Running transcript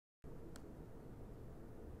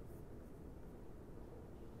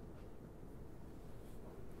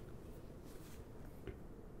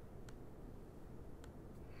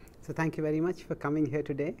So thank you very much for coming here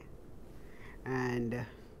today, and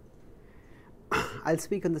I'll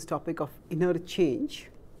speak on this topic of inner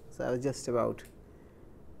change. So I was just about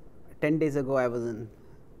 10 days ago, I was in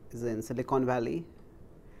Silicon Valley,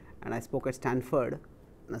 and I spoke at Stanford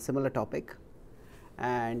on a similar topic,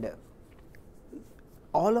 and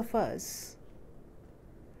all of us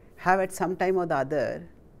have at some time or the other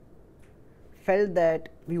felt that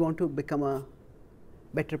we want to become a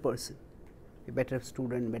better person, a better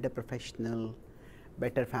student, better professional,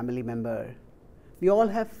 better family member. We all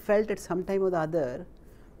have felt at some time or the other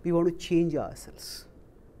we want to change ourselves.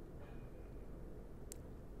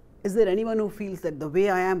 Is there anyone who feels that the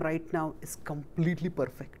way I am right now is completely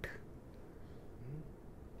perfect?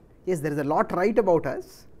 Yes, there is a lot right about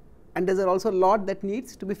us, and there is also a lot that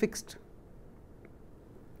needs to be fixed.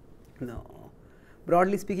 No.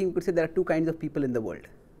 Broadly speaking, you could say there are two kinds of people in the world.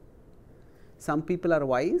 Some people are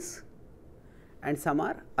wise and some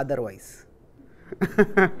are otherwise.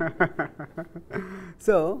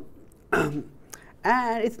 So, and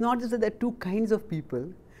it's not just that there are two kinds of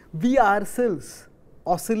people. We ourselves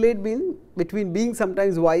oscillate between being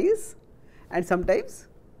sometimes wise and sometimes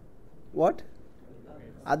what?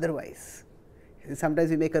 Otherwise. Sometimes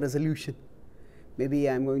we make a resolution. Maybe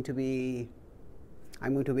I'm going to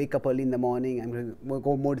wake up early in the morning, I'm going to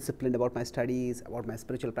go more disciplined about my studies, about my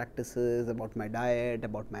spiritual practices, about my diet,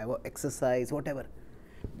 about my exercise, whatever.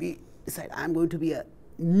 We decide I'm going to be a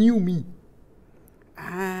new me.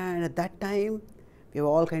 And at that time, we have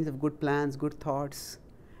all kinds of good plans, good thoughts,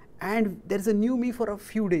 and there is a new me for a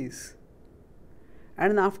few days.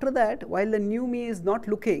 And after that, while the new me is not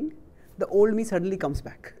looking, the old me suddenly comes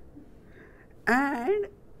back. And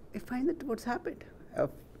I find that what's happened.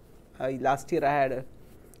 Last year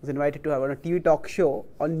was invited to have a TV talk show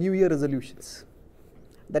on New Year resolutions.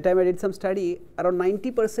 That time I did some study, around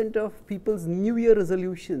 90% of people's New Year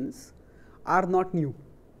resolutions are not new.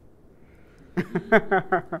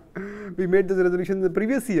 We made those resolutions the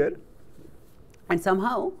previous year, and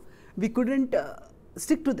somehow we couldn't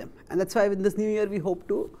stick to them, and that's why in this new year we hope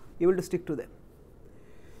to be able to stick to them.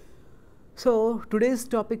 So today's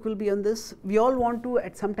topic will be on this. We all want to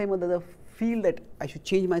at some time or the other feel that I should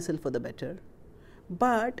change myself for the better,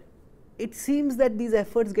 but it seems that these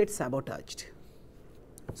efforts get sabotaged.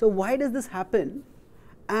 So why does this happen,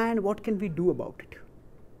 and what can we do about it?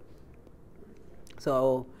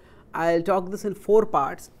 So I'll talk this in 4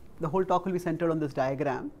 parts. The whole talk will be centered on this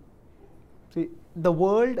diagram. See, the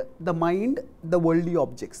world, the mind, the worldly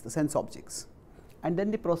objects, the sense objects, and then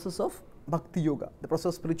the process of Bhakti Yoga, the process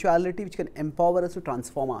of spirituality which can empower us to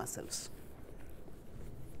transform ourselves.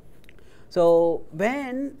 So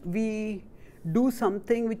when we do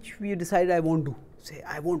something which we decided I won't do, say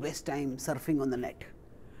I won't waste time surfing on the net,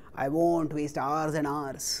 I won't waste hours and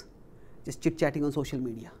hours just chit-chatting on social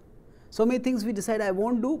media. So many things we decide I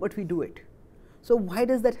won't do, but we do it. So why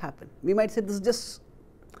does that happen? We might say this is just,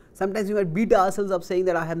 sometimes we might beat ourselves up saying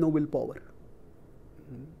that I have no willpower.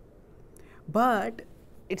 But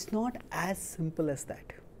it's not as simple as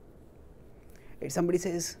that. If somebody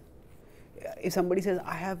says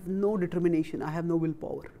I have no determination, I have no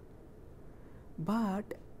willpower, but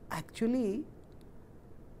actually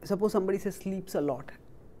suppose somebody says sleeps a lot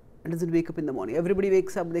and doesn't wake up in the morning. Everybody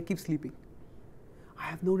wakes up, they keep sleeping. I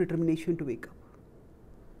have no determination to wake up.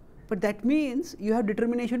 But that means you have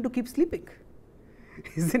determination to keep sleeping,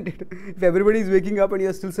 isn't it? If everybody is waking up and you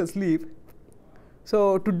are still asleep,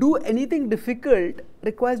 so to do anything difficult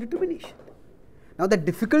requires determination. Now that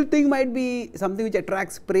difficult thing might be something which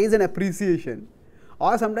attracts praise and appreciation,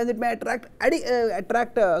 or sometimes it may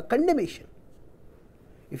attract condemnation.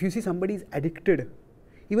 If you see somebody is addicted,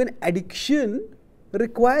 even addiction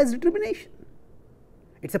requires determination.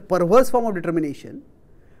 It's a perverse form of determination,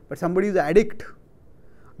 but somebody is an addict.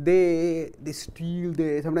 They steal,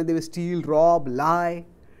 sometimes they will steal, rob, lie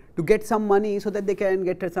to get some money so that they can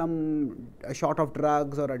get a shot of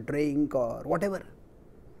drugs or a drink or whatever.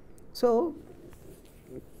 So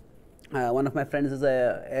one of my friends is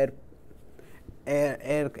a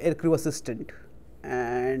air crew assistant,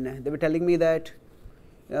 and they were telling me that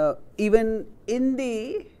even in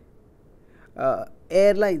the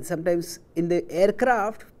airlines, sometimes in the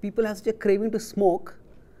aircraft, people have such a craving to smoke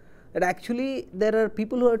that actually there are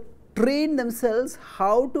people who have trained themselves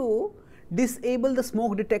how to disable the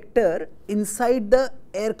smoke detector inside the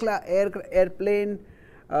airplane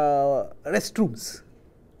restrooms,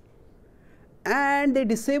 and they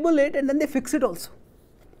disable it and then they fix it also.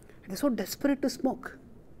 They're so desperate to smoke.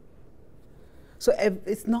 So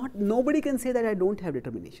it's not, nobody can say that I don't have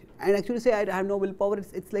determination and actually say I have no willpower.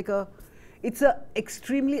 It's a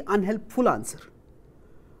extremely unhelpful answer.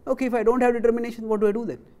 Okay, if I don't have determination, what do I do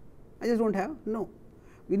then? I just don't have. No.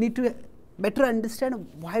 We need to better understand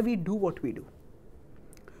why we do what we do.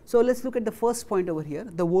 So let's look at the first point over here,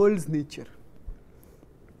 the world's nature.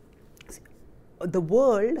 See, the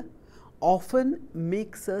world often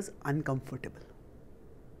makes us uncomfortable.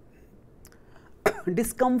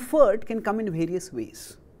 Discomfort can come in various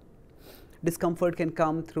ways. Discomfort can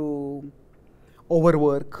come through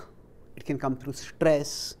overwork, it can come through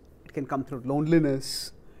stress, it can come through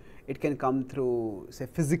loneliness, it can come through, say,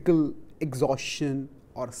 physical exhaustion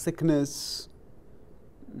or sickness,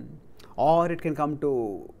 or it can come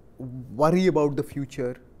to worry about the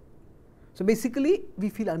future. So basically, we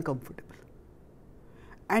feel uncomfortable.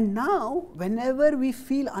 And now, whenever we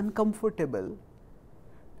feel uncomfortable,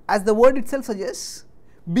 as the word itself suggests,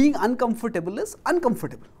 being uncomfortable is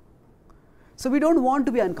uncomfortable. So we don't want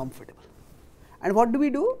to be uncomfortable. And what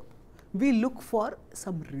do? We look for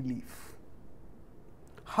some relief.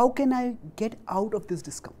 How can I get out of this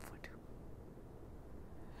discomfort?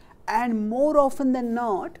 And more often than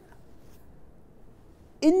not,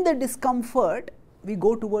 in the discomfort, we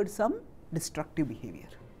go towards some destructive behavior.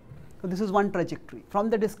 So this is one trajectory, from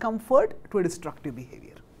the discomfort to a destructive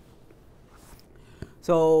behavior.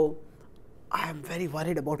 So I am very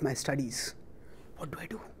worried about my studies. What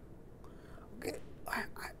do? Okay, I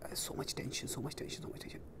so much tension.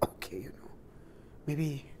 Okay,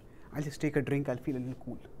 maybe I'll just take a drink, I'll feel a little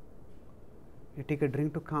cool. You take a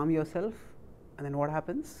drink to calm yourself, and then what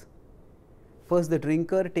happens? First the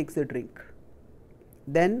drinker takes the drink,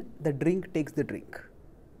 then the drink takes the drink,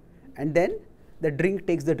 and then the drink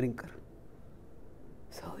takes the drinker.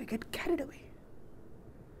 So we get carried away.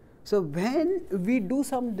 So when we do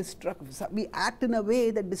some we act in a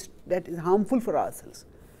way that is harmful for ourselves.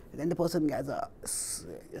 Then the person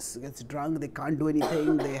gets drunk, they can't do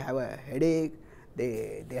anything, they have a headache,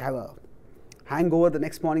 they have a hangover, the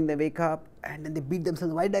next morning they wake up and then they beat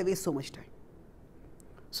themselves. Why did I waste so much time?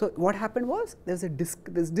 So what happened was, there's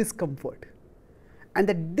discomfort. And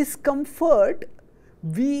the discomfort,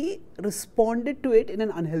 we responded to it in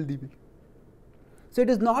an unhealthy way. So it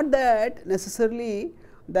is not that necessarily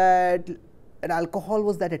that alcohol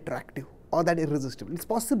was that attractive or that irresistible. It's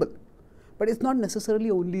possible, but it's not necessarily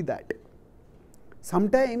only that.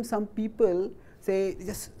 Sometimes some people say they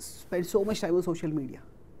just spend so much time on social media.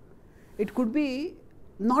 It could be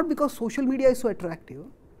not because social media is so attractive,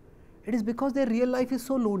 it is because their real life is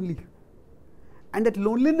so lonely, and that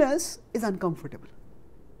loneliness is uncomfortable.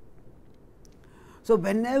 So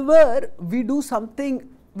whenever we do something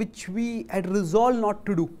which we had resolved not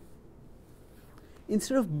to do,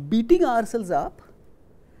 instead of beating ourselves up,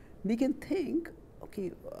 we can think, okay,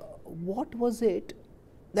 what was it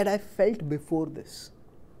that I felt before this?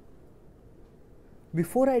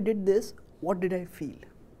 Before I did this, what did I feel?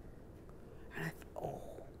 And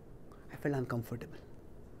I felt uncomfortable.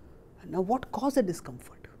 And now what caused the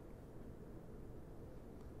discomfort?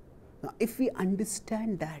 Now if we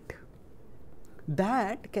understand that,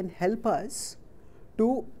 that can help us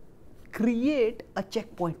to create a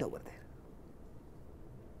checkpoint over there.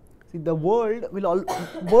 See, the world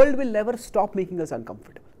will never stop making us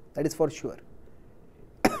uncomfortable. That is for sure.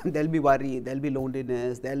 There will be worry, there will be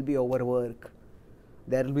loneliness, there will be overwork,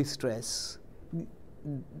 there will be stress.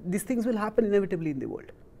 These things will happen inevitably in the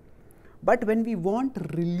world. But when we want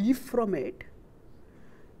relief from it,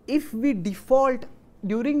 if we default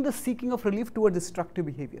during the seeking of relief towards destructive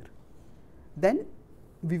behavior, then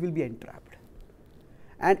we will be entrapped.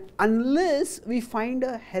 And unless we find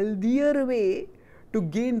a healthier way to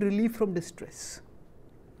gain relief from distress,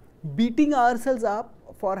 beating ourselves up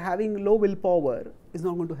for having low willpower is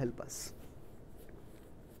not going to help us.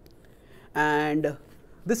 And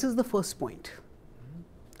this is the first point.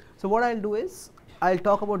 So what I'll do is, I'll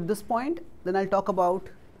talk about this point, then I'll talk about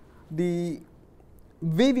the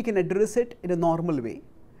way we can address it in a normal way.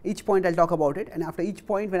 Each point I'll talk about it, and after each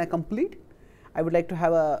point when I complete, I would like to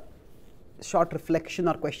have a short reflection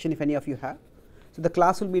or question if any of you have. So the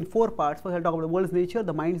class will be in 4 parts. First I'll talk about the world's nature,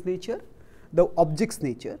 the mind's nature, the object's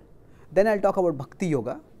nature. Then I'll talk about Bhakti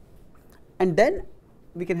Yoga, and then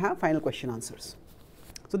we can have final question answers.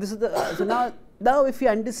 So this is the so now if we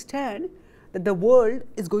understand that the world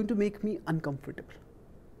is going to make me uncomfortable,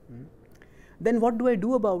 then what do I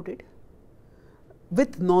do about it?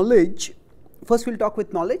 With knowledge, first we'll talk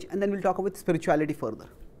with knowledge and then we'll talk with spirituality further.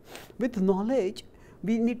 With knowledge,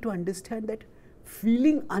 we need to understand that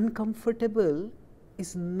feeling uncomfortable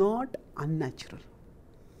is not unnatural.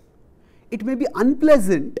 It may be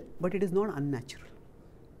unpleasant, but it is not unnatural.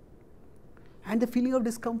 And the feeling of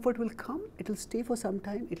discomfort will come, it will stay for some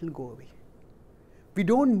time, it will go away. We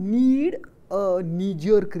don't need a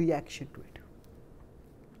knee-jerk reaction to it.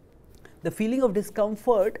 the feeling of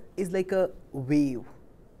discomfort is like a wave.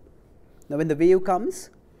 Now when the wave comes,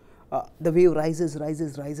 the wave rises,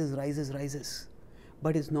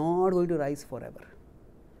 but it's not going to rise forever.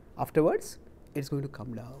 Afterwards, it's going to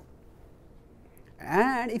come down.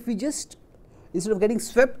 And if we just, instead of getting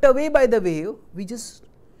swept away by the wave, we just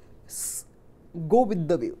go with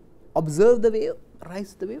the wave, observe the wave,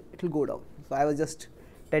 rise the wave, it will go down. So I was just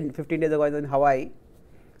 10-15 days ago in Hawaii,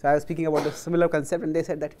 so I was speaking about a similar concept, and they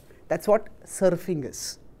said that that's what surfing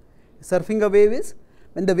is. Surfing a wave is,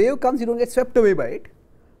 when the wave comes, you don't get swept away by it,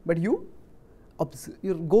 but you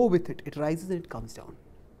go with it. It rises and it comes down.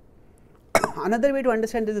 Another way to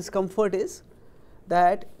understand the discomfort is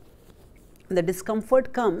that when the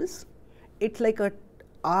discomfort comes, it's like an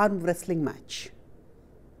arm wrestling match.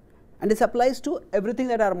 And this applies to everything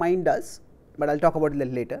that our mind does, but I'll talk about it a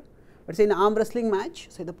little later. But say in an arm wrestling match,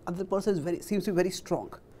 say the other person seems to be very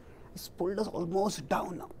strong. He's pulled us almost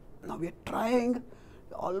down now. Now we are trying,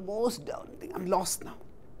 almost down. I'm lost now.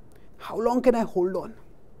 How long can I hold on?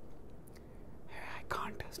 I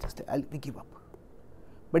can't. We give up.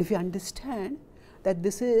 But if you understand that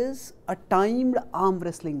this is a timed arm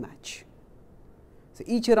wrestling match, so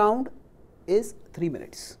each round is 3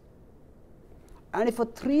 minutes. And if for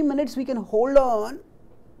 3 minutes we can hold on,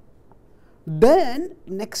 then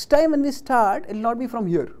next time when we start, it will not be from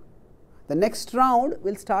here. The next round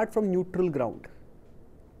will start from neutral ground.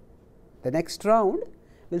 The next round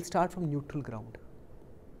will start from neutral ground.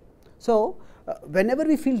 So, whenever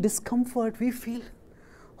we feel discomfort, we feel,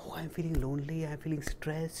 oh, I am feeling lonely, I am feeling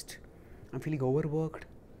stressed, I am feeling overworked.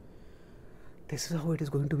 This is how it is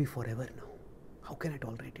going to be forever now. How can I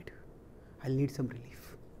tolerate it? I will need some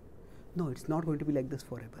relief. No, it's not going to be like this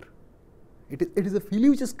forever. It is a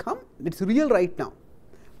feeling which has come, it's real right now.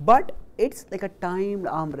 But it's like a timed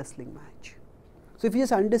arm wrestling match. So if you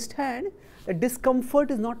just understand that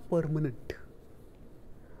discomfort is not permanent,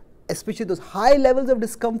 especially those high levels of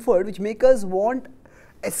discomfort which make us want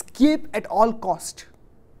escape at all cost,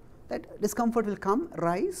 that discomfort will come,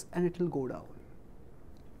 rise, and it will go down.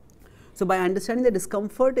 So by understanding that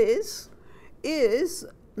discomfort is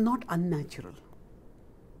not unnatural.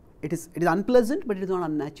 It is unpleasant, but it is not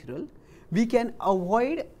unnatural. We can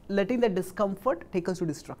avoid letting that discomfort take us to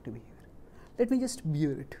destructive behavior. Let me just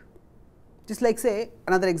bear it. Just like, say,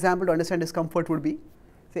 another example to understand discomfort would be,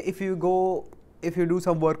 say, if you do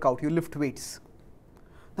some workout, you lift weights.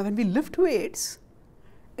 Now when we lift weights,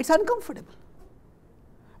 it's uncomfortable.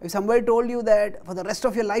 If somebody told you that for the rest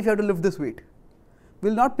of your life you have to lift this weight, we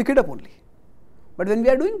will not pick it up only. But when we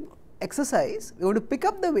are doing exercise, we want to pick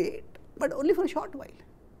up the weight, but only for a short while.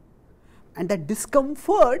 And that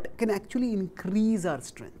discomfort can actually increase our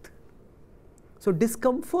strength. So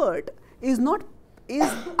discomfort is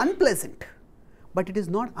unpleasant, but it is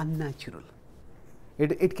not unnatural.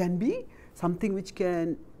 It can be something which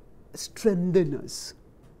can strengthen us.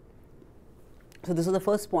 So this is the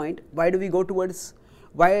first point. Why do we go towards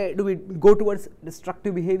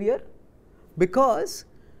destructive behavior? Because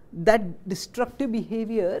that destructive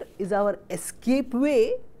behavior is our escape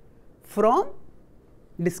way from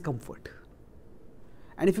discomfort.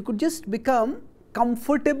 And if you could just become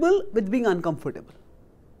comfortable with being uncomfortable.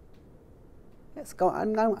 Yes,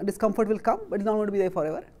 discomfort will come, but it's not going to be there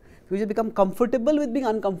forever. If we just become comfortable with being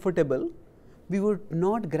uncomfortable, we would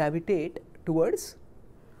not gravitate towards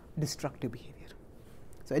destructive behavior.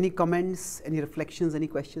 So any comments, any reflections, any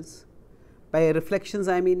questions? By reflections,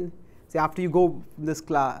 I mean, say after you go from this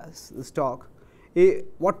class, this talk,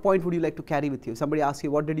 what point would you like to carry with you? Somebody asks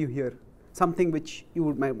you, what did you hear? Something which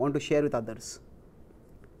you might want to share with others.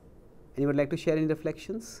 Anyone like to share any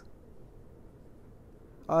reflections?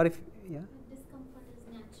 Or if, yeah? Discomfort is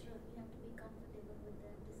natural. You have to be comfortable with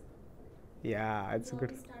that discomfort. Yeah, it's a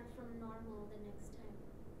good. You start from normal the next time,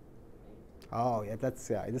 right? Oh, yeah,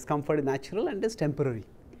 discomfort is natural and is temporary.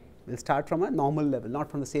 We'll start from a normal level,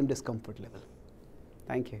 not from the same discomfort level.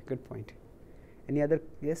 Thank you, good point. Any other,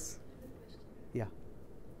 yes? Yeah.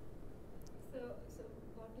 So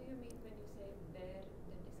what do you mean when you say bear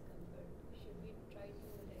the discomfort? Should we try to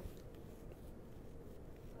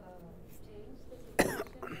change the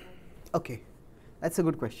situation? Okay, that's a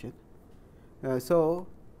good question. So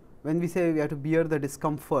when we say we have to bear the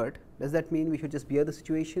discomfort, does that mean we should just bear the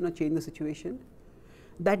situation or change the situation?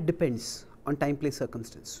 That depends on time, place,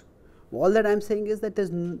 circumstance. All that I am saying is that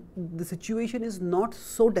the situation is not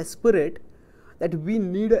so desperate that we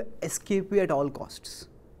need an escape way at all costs.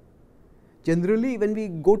 Generally, when we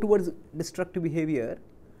go towards destructive behavior,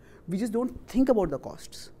 we just don't think about the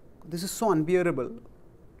costs. This is so unbearable.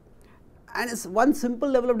 And one simple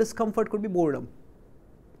level of discomfort could be boredom.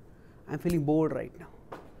 I am feeling bored right now.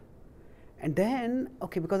 And then,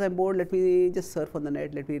 okay, because I'm bored, let me just surf on the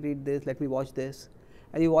net, let me read this, let me watch this.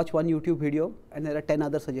 And you watch one YouTube video and there are 10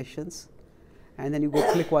 other suggestions. And then you go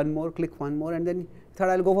click one more, and then third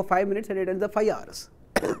I'll go for 5 minutes and it ends up 5 hours.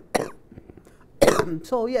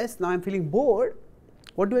 So yes, now I'm feeling bored.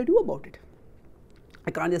 What do I do about it?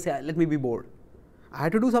 I can't just say, let me be bored. I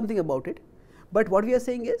have to do something about it. But what we are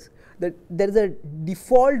saying is that there is a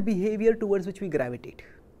default behavior towards which we gravitate.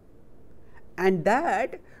 And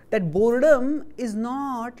that boredom is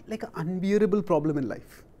not like an unbearable problem in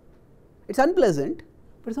life. It's unpleasant,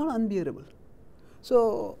 but it's not unbearable.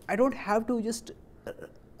 So I don't have to just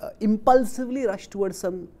impulsively rush towards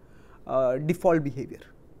some default behavior.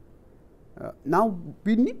 Now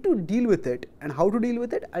we need to deal with it, and how to deal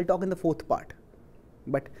with it, I'll talk in the fourth part.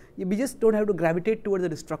 But we just don't have to gravitate towards a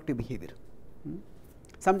destructive behavior.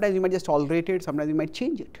 Sometimes you might just tolerate it, sometimes you might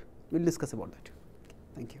change it. We'll discuss about that.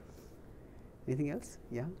 Thank you. Anything else?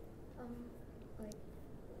 Yeah? Like,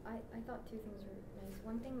 I thought two things were nice.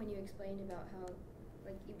 One thing when you explained about how,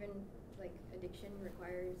 like, even, like, addiction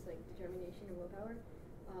requires, like, determination and willpower,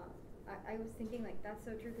 I was thinking, like, that's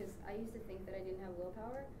so true, because I used to think that I didn't have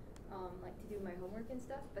willpower, like, to do my homework and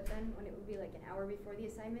stuff, but then when it would be, like, an hour before the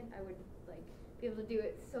assignment, I would, like, be able to do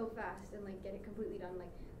it so fast and, like, get it completely done.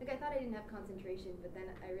 Like I thought I didn't have concentration, but then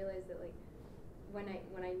I realized that, like, when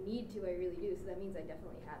I need to, I really do, so that means I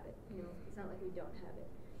definitely have it, you know, it's not like we don't have it.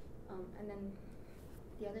 And then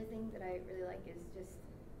the other thing that I really like is just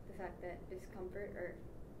the fact that discomfort, or,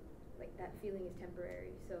 like, that feeling is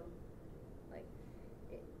temporary, so, like,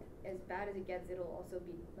 as bad as it gets, it'll also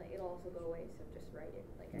be, like, it'll also go away, so just write it.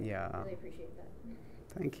 Like, I really appreciate that.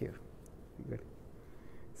 Thank you. Good.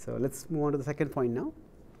 So let's move on to the second point now.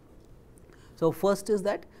 So first is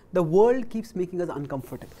that the world keeps making us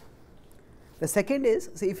uncomfortable. The second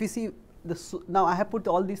is, see, if you see, now I have put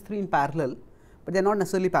all these three in parallel, but they are not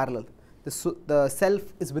necessarily parallel. The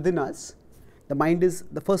self is within us, the mind is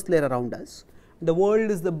the first layer around us, the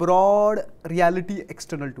world is the broad reality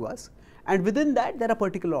external to us, and within that there are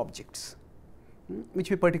particular objects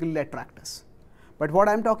which may particularly attract us. But what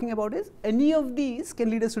I am talking about is any of these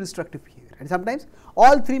can lead us to destructive behavior, and sometimes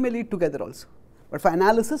all three may lead together also. But for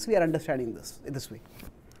analysis, we are understanding this in this way.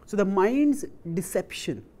 So the mind's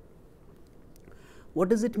deception. What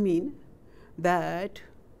does it mean? That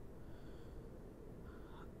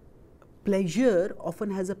pleasure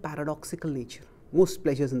often has a paradoxical nature, most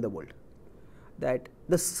pleasures in the world. That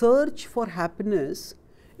the search for happiness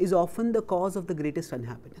is often the cause of the greatest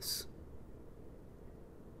unhappiness.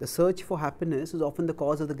 The search for happiness is often the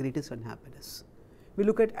cause of the greatest unhappiness. We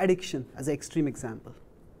look at addiction as an extreme example.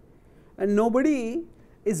 And nobody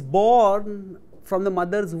is born from the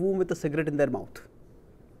mother's womb with a cigarette in their mouth,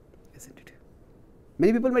 isn't it?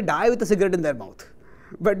 Many people may die with a cigarette in their mouth,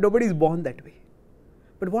 but nobody is born that way.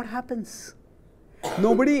 But what happens?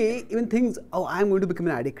 Nobody even thinks, oh, I am going to become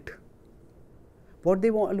an addict. What they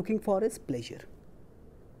are looking for is pleasure.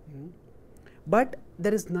 But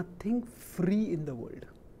there is nothing free in the world.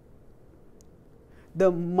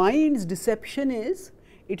 The mind's deception is,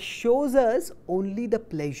 it shows us only the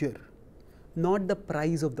pleasure, not the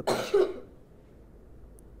price of the pleasure.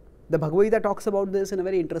 The Bhagavad-Gītā talks about this in a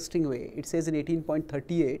very interesting way. It says in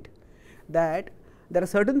 18.38 that there are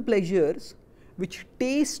certain pleasures which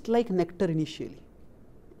taste like nectar initially,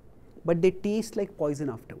 but they taste like poison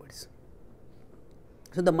afterwards.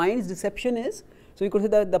 So the mind's deception is, so you could say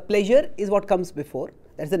that the pleasure is what comes before,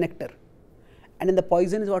 that is the nectar, and then the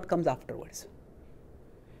poison is what comes afterwards.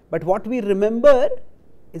 But what we remember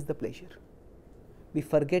is the pleasure. We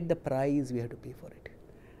forget the price we have to pay for it.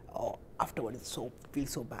 Oh, afterwards it feels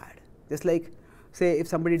so bad. Just like, say, if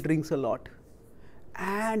somebody drinks a lot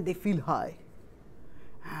and they feel high,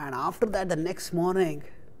 and after that the next morning,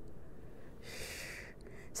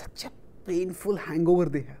 such a painful hangover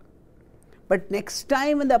they have. But next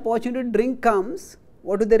time when the opportunity to drink comes,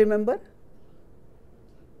 what do they remember?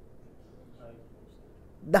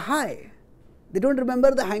 The high. They don't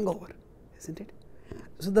remember the hangover, isn't it?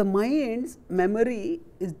 So the mind's memory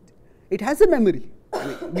is, it has a memory.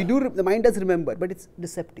 I mean, the mind does remember, but it's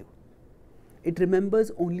deceptive. It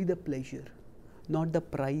remembers only the pleasure, not the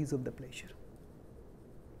price of the pleasure.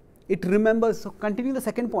 It remembers, so continuing the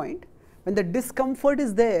second point, when the discomfort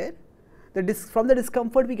is there, from the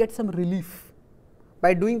discomfort we get some relief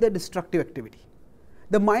by doing the destructive activity.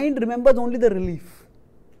 The mind remembers only the relief.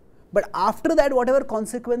 But after that, whatever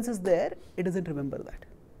consequence is there, it doesn't remember that.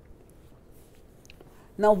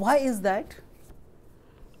 Now, why is that?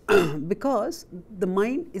 Because the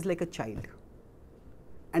mind is like a child,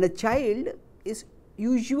 and a child is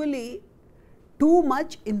usually too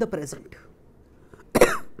much in the present.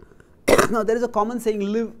 Now, there is a common saying,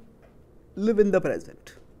 live in the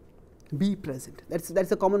present. Be present.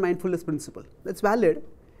 That's a common mindfulness principle. That's valid.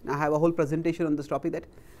 I have a whole presentation on this topic, that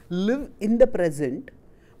live in the present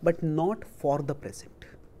but not for the present.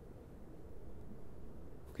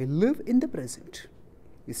 Okay, live in the present.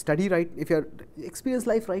 You study right, if you experience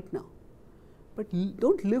life right now, but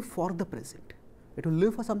don't live for the present. You have to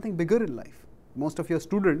live for something bigger in life. Most of your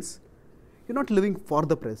students, you're not living for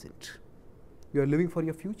the present. You are living for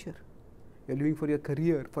your future. You are living for your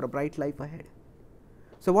career, for a bright life ahead.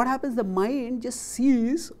 So what happens? The mind just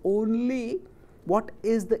sees only what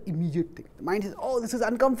is the immediate thing. The mind says, oh, this is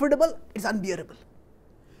uncomfortable, it's unbearable.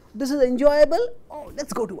 This is enjoyable, oh,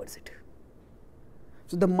 let's go towards it.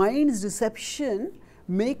 So the mind's deception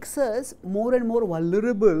makes us more and more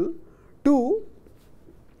vulnerable to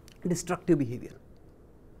destructive behavior.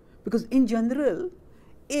 Because in general,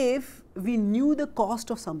 if we knew the cost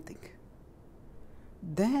of something,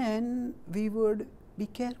 then we would be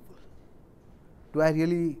careful. Do I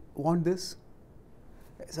really want this?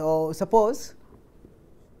 So suppose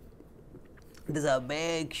there's a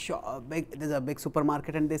big shop, there's a big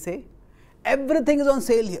supermarket, and they say everything is on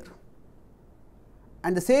sale here,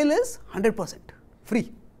 and the sale is 100%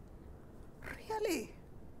 free. Really?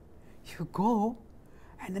 You go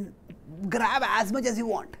and then grab as much as you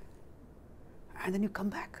want, and then you come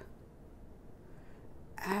back,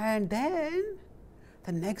 and then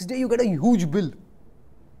the next day you get a huge bill.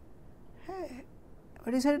 Hey,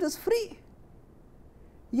 but you said it was free.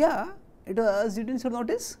 Yeah, it was. You didn't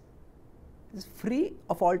notice? It's free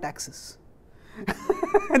of all taxes.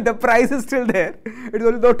 And the price is still there. It is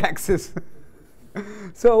only no taxes.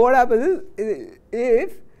 So what happens is,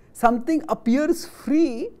 if something appears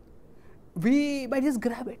free, we might just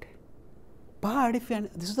grab it. But if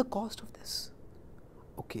this is the cost of this,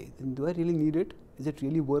 okay, then do I really need it? Is it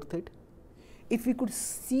really worth it? If we could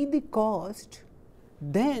see the cost,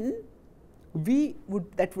 then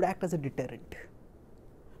that would act as a deterrent.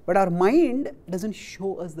 But our mind doesn't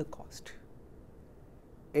show us the cost.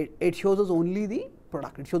 It shows us only the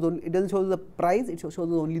product. It doesn't show us the price. It shows us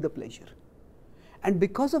only the pleasure. And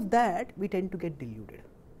because of that, we tend to get deluded.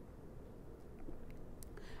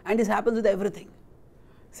 And this happens with everything.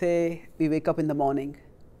 Say we wake up in the morning,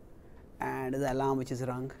 and there's an alarm which is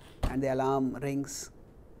rung, and the alarm rings,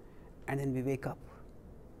 and then we wake up,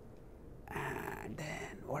 and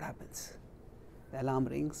then what happens? The alarm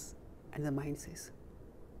rings, and the mind says,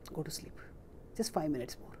 go to sleep, just 5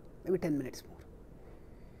 minutes more, maybe 10 minutes more.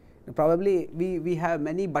 Now, probably we have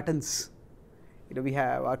many buttons. We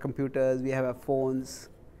have our computers, we have our phones.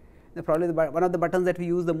 Now, probably one of the buttons that we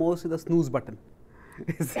use the most is the snooze button.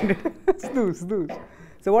 Snooze.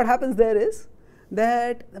 So what happens there is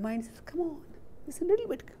that the mind says, come on, just a little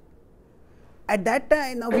bit. At that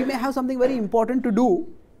time, now we may have something very important to do,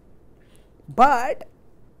 but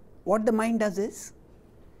what the mind does is,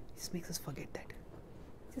 it makes us forget that.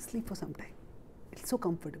 Just sleep for some time. It's so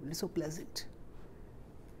comfortable, it's so pleasant.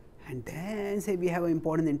 And then say we have an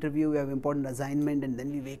important interview, we have an important assignment, and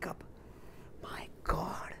then we wake up. My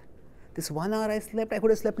God, this 1 hour I slept, I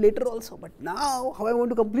could have slept later also, but now how I want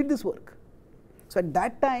to complete this work? So at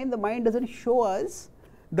that time, the mind doesn't show us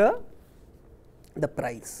the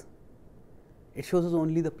price. It shows us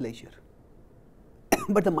only the pleasure.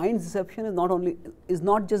 But the mind's deception is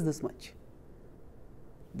not just this much.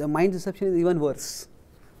 The mind's deception is even worse.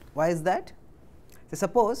 Why is that? So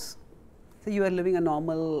suppose, say you are living a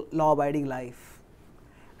normal law-abiding life,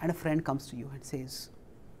 and a friend comes to you and says,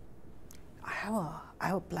 I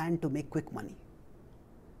have a plan to make quick money.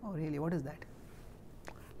 Oh really, what is that?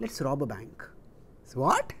 Let's rob a bank. So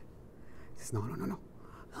what? He says, no,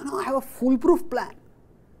 I have a foolproof plan.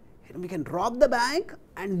 We can rob the bank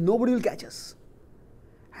and nobody will catch us.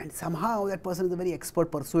 And somehow that person is a very expert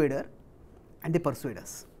persuader, and they persuade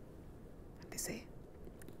us. And they say,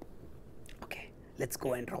 okay, let's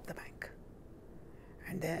go and rob the bank.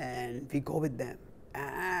 And then we go with them,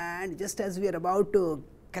 and just as we are about to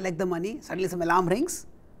collect the money, suddenly some alarm rings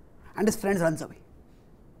and his friend runs away.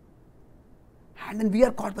 And then we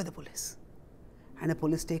are caught by the police. And the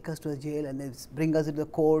police take us to the jail, and they bring us to the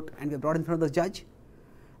court, and we are brought in front of the judge.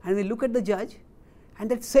 And we look at the judge, and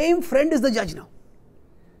that same friend is the judge now.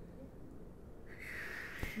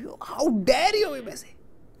 How dare you, we may say.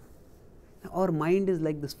 Now, our mind is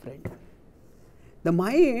like this friend. The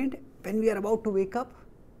mind, when we are about to wake up,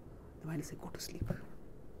 the mind says, go to sleep.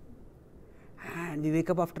 And we wake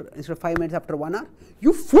up instead of 5 minutes, after 1 hour.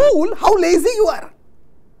 You fool, how lazy you are.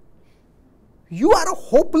 You are a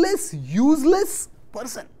hopeless, useless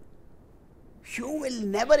person. You will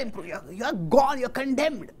never improve. You are gone, you are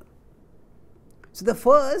condemned. So the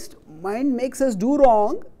first, mind makes us do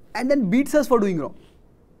wrong and then beats us for doing wrong.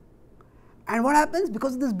 And what happens?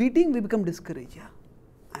 Because of this beating, we become discouraged. Yeah,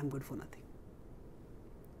 I am good for nothing.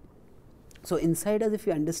 So inside us, if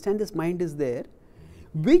you understand this mind is there,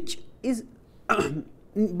 which is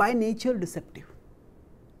by nature deceptive.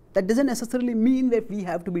 That doesn't necessarily mean that we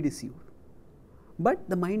have to be deceived. But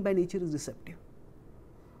the mind by nature is deceptive.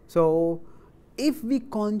 So if we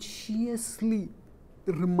consciously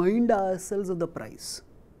remind ourselves of the price.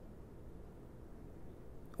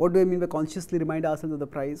 What do I mean by consciously remind ourselves of the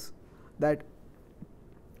price? That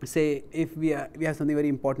say if we have something very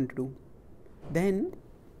important to do, then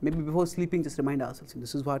maybe before sleeping just remind ourselves,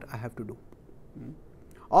 this is what I have to do.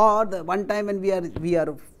 Or the one time when we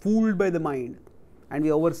are fooled by the mind and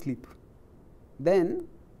we oversleep, then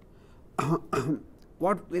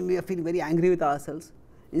when we are feeling very angry with ourselves,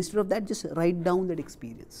 instead of that, just write down that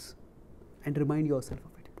experience and remind yourself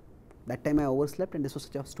of it. That time I overslept and this was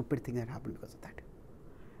such a stupid thing that happened because of that.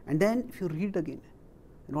 And then if you read it again,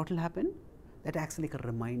 then what will happen? That acts like a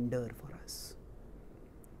reminder for us.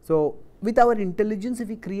 So with our intelligence, if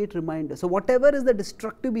we create reminders, so whatever is the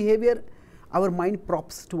destructive behavior, our mind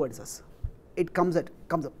props towards us. It comes up,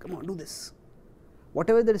 come on, do this.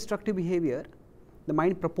 Whatever the destructive behavior, the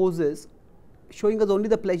mind proposes, showing us only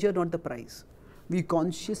the pleasure, not the price. We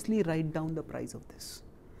consciously write down the price of this.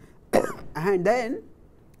 And then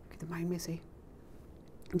the mind may say,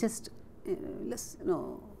 just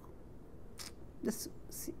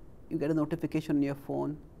see, you get a notification on your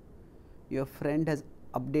phone, your friend has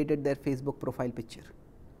updated their Facebook profile picture.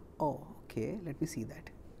 Oh, okay, let me see that.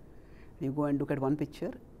 You go and look at one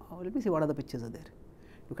picture. Oh, let me see what other pictures are there.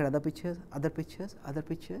 Look at other pictures,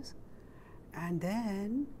 and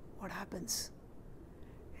then what happens?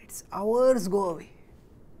 It's hours go away.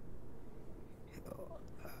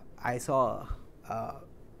 I saw,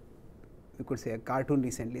 you could say a cartoon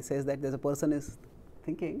recently. It says that there's a person is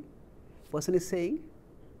saying,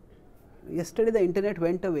 yesterday the internet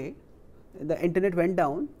went away, the internet went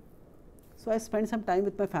down, so I spent some time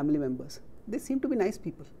with my family members. They seem to be nice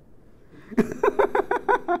people.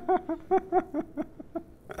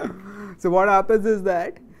 So what happens is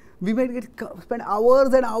that we might spend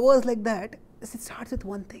hours and hours like that. It starts with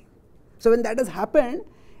one thing. So when that has happened,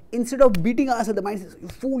 instead of beating ourselves, the mind says,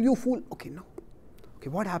 you fool. Okay, no. Okay,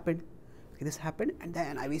 what happened? Okay, this happened and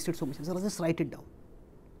then I wasted so much. So let's just write it down.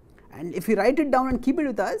 And if we write it down and keep it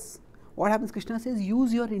with us, what happens? Krishna says,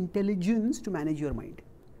 use your intelligence to manage your mind.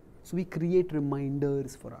 So we create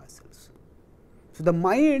reminders for ourselves. So the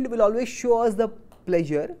mind will always show us the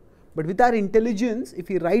pleasure, but with our intelligence, if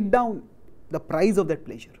we write down the price of that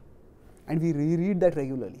pleasure and we reread that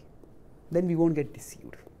regularly, then we won't get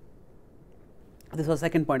deceived. This was the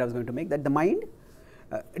second point I was going to make, that the mind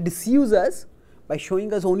deceives us by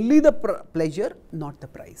showing us only the pleasure, not the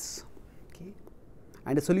price. Okay?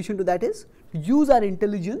 And the solution to that is to use our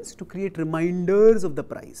intelligence to create reminders of the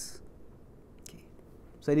price. Okay.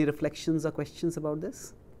 So any reflections or questions about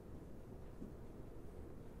this?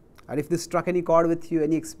 And if this struck any chord with you,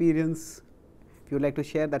 any experience, if you would like to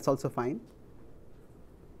share, that's also fine.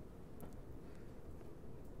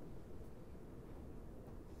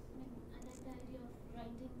 I like the idea of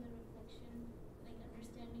writing the reflection, like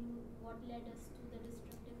understanding what led us to the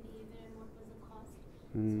destructive behavior and what was the cost.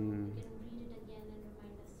 So we can read it again and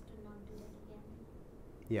remind us to not do it again.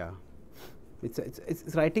 Yeah.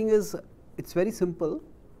 It's writing is, it's very simple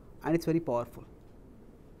and it's very powerful.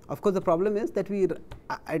 Of course, the problem is that it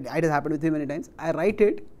has happened with me many times. I write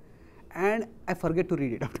it and I forget to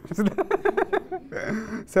read it afterwards.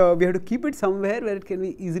 So we have to keep it somewhere where it can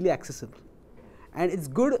be easily accessible. And it's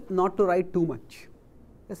good not to write too much.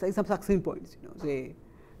 Just like some succinct points, say,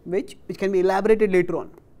 which can be elaborated later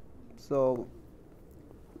on. So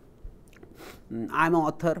I'm an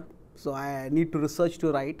author, so I need to research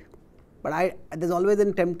to write. But there's always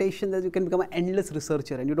a temptation that you can become an endless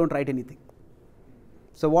researcher and you don't write anything.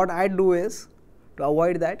 So what I do is, to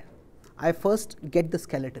avoid that, I first get the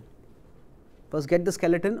skeleton. First get the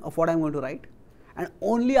skeleton of what I am going to write, and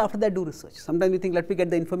only after that do research. Sometimes you think, let me get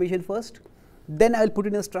the information first, then I will put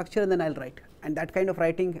in a structure and then I will write. And that kind of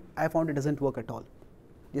writing, I found it doesn't work at all.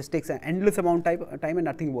 It just takes an endless amount of time and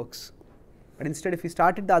nothing works. But instead, if you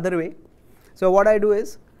start it the other way, so what I do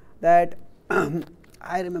is that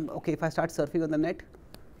I remember, okay, if I start surfing on the net,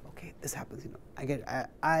 okay, this happens,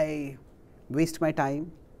 I waste my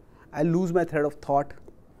time, I lose my thread of thought,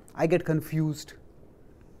 I get confused,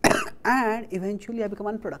 and eventually I become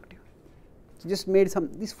unproductive. So just made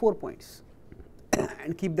these 4 points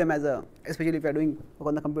and keep them as especially if you are doing work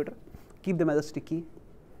on the computer, keep them as a sticky.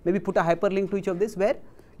 Maybe put a hyperlink to each of this where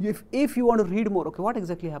if you want to read more, okay, what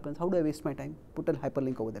exactly happens, how do I waste my time, put a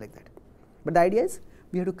hyperlink over there like that. But the idea is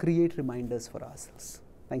we have to create reminders for ourselves.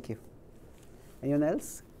 Thank you. Anyone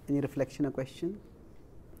else? Any reflection or question?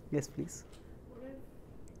 Yes, please. What if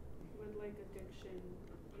with like addiction,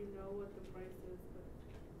 you know what the price is, but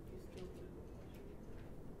you still do the pleasure?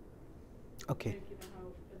 Okay. Like, you know how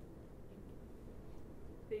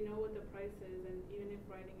they know what the price is, and even if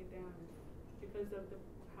writing it down, because of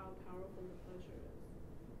how powerful the pleasure is.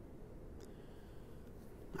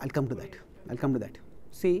 I'll come to that. I'll come to that.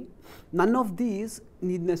 See, none of these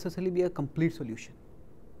need necessarily be a complete solution.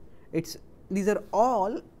 These are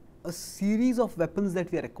all a series of weapons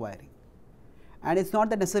that we are acquiring, and it's not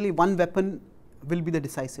that necessarily one weapon will be the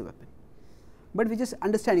decisive weapon, but we just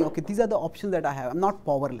understanding, okay, these are the options that I have. I'm not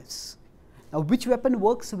powerless. Now, which weapon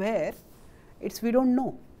works where? We don't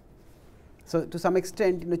know. So, to some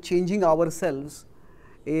extent, changing ourselves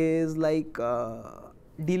is like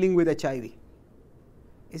dealing with HIV.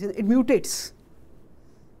 It mutates,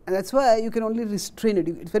 and that's why you can only restrain it.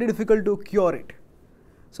 It's very difficult to cure it.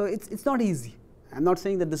 So it's not easy. I'm not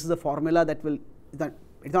saying that this is a formula that will.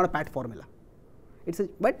 It's not a pat formula.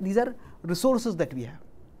 But these are resources that we have.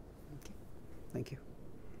 Okay. Thank you.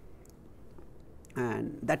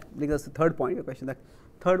 And that brings us to the third point. Your question. That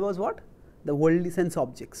third was what? The worldly sense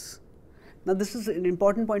objects. Now this is an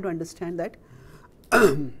important point to understand that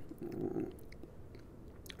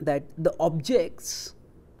that the objects.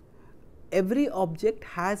 Every object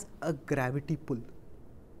has a gravity pull.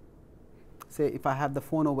 Say if I have the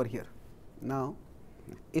phone over here. Now,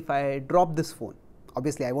 if I drop this phone,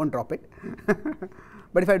 obviously I won't drop it,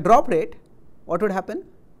 but if I drop it, what would happen?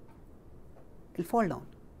 It will fall down.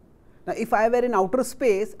 Now, if I were in outer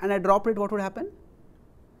space and I dropped it, what would happen?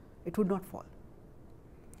 It would not fall.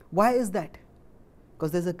 Why is that?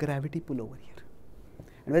 Because there is a gravity pull over here.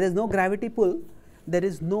 And where there is no gravity pull,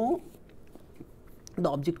 the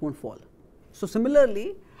object won't fall. So,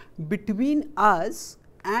 similarly, between us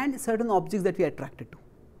and certain objects that we are attracted to,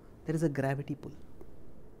 there is a gravity pull.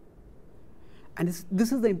 And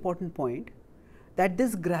this is the important point, that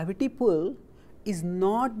this gravity pull is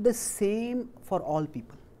not the same for all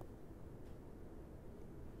people.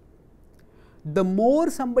 The more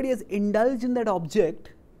somebody has indulged in that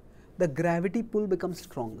object, the gravity pull becomes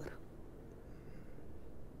stronger.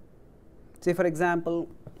 Say for example,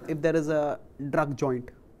 if there is a drug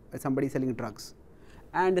joint, somebody is selling drugs,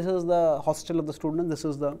 and this is the hostel of the student, this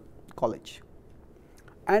is the college,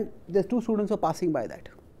 and the two students are passing by that.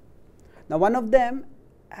 Now one of them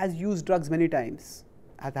has used drugs many times,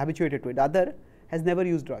 has habituated to it, the other has never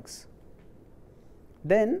used drugs.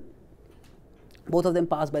 Then both of them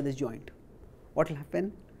pass by this joint. What will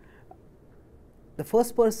happen? The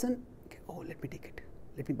first person, okay, oh, let me take it,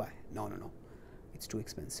 let me buy. No, it's too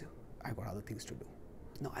expensive. I've got other things to do.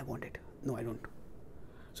 No, I want it. No, I don't.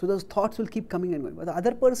 So those thoughts will keep coming and going. But the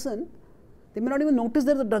other person, they may not even notice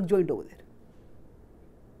there's a drug joint over there.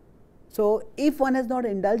 So if one has not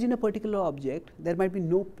indulged in a particular object, there might be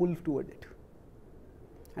no pull toward it.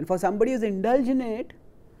 And for somebody who's indulged in it,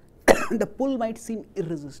 the pull might seem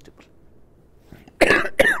irresistible.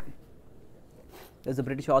 There's a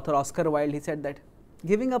British author, Oscar Wilde, he said that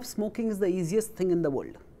giving up smoking is the easiest thing in the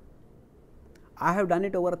world. I have done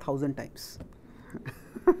it over 1,000 times.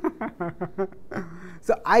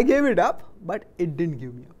 So I gave it up, but it didn't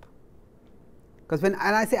give me up. Because when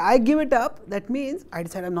I say I give it up, that means I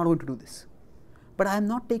decide I'm not going to do this. But I am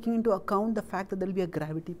not taking into account the fact that there will be a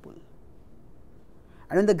gravity pull.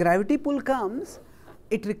 And when the gravity pull comes,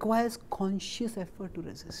 it requires conscious effort to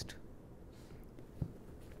resist.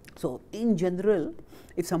 So in general,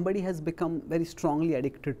 if somebody has become very strongly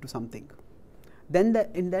addicted to something, then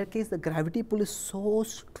in that case the gravity pull is so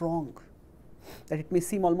strong that it may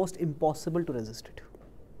seem almost impossible to resist it.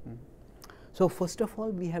 So first of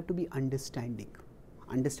all, we have to be understanding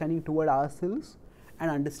toward ourselves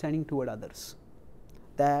and understanding toward others,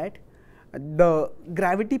 that the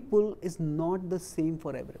gravity pull is not the same for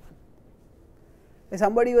everyone. If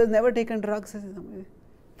somebody who has never taken drugs says,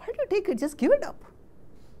 why do you take it? Just give it up.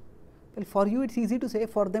 Well, for you it's easy to say,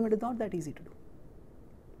 for them it is not that easy to do,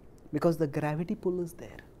 because the gravity pull is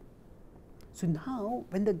there. So now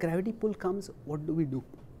when the gravity pull comes, what do?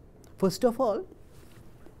 First of all,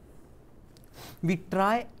 we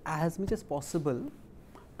try as much as possible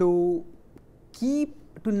to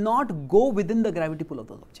not go within the gravity pull of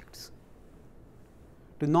those objects.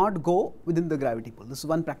 To not go within the gravity pull. This is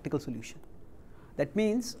one practical solution. That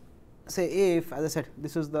means, say if, as I said,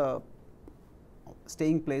 this is the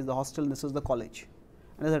staying place, the hostel, this is the college,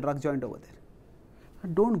 and there's a drug joint over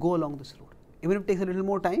there. Don't go along this road. Even if it takes a little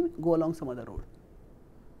more time, go along some other road.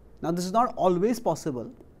 Now this is not always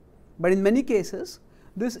possible, but in many cases,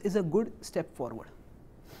 this is a good step forward.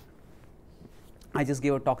 I just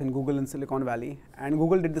gave a talk in Google in Silicon Valley, and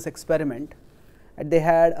Google did this experiment They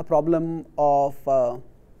had a problem of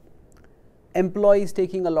employees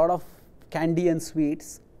taking a lot of candy and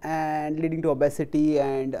sweets and leading to obesity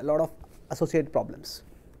and a lot of associated problems.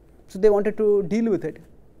 So they wanted to deal with it,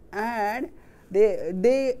 and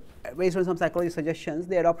they based on some psychology suggestions,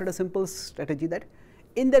 they adopted a simple strategy that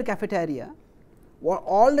in their cafeteria,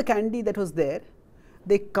 all the candy that was there,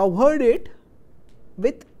 they covered it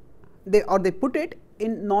with they put it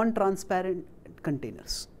in non-transparent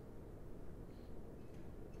containers,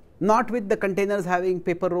 not with the containers having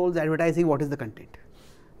paper rolls advertising what is the content.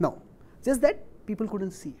 No, just that people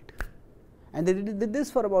couldn't see it, and they did this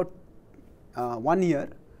for about 1 year,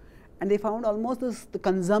 and they found almost the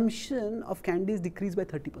consumption of candies decreased by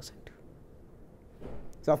 30%.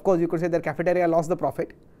 So of course you could say their cafeteria lost the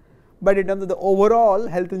profit, but in terms of the overall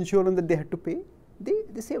health insurance that they had to pay,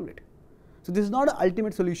 they saved it. So this is not an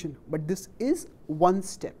ultimate solution, but this is one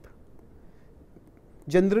step.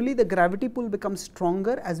 Generally the gravity pull becomes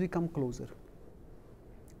stronger as we come closer.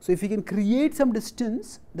 So if we can create some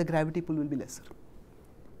distance, the gravity pull will be lesser.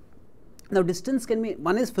 Now distance can be,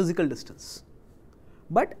 one is physical distance,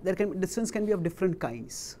 but distance can be of different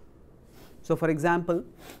kinds. So for example,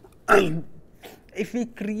 if we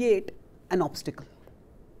create an obstacle,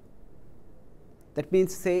 that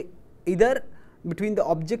means say either between the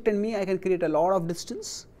object and me I can create a lot of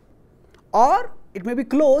distance, or it may be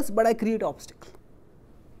close but I create an obstacle.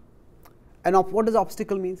 And what does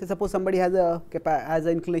obstacle mean? Say suppose somebody has an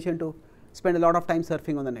inclination to spend a lot of time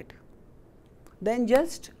surfing on the net, then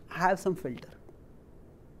just have some filter.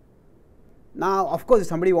 Now of course if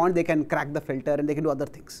somebody wants, they can crack the filter and they can do other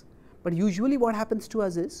things, but usually what happens to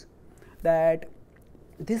us is that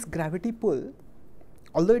this gravity pull,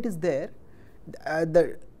 although it is there,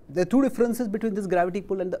 there are two differences between this gravity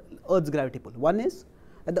pull and the Earth's gravity pull. One is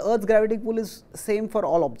that the Earth's gravity pull is same for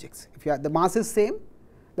all objects. If the mass is same,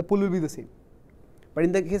 the pull will be the same. But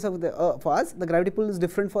in the case of for us, the gravity pull is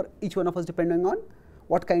different for each one of us depending on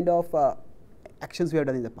what kind of actions we have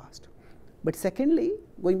done in the past. But secondly,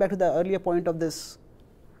 going back to the earlier point of this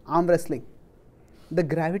arm wrestling, the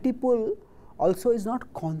gravity pull also is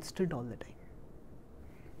not constant all the time.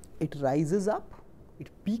 It rises up, it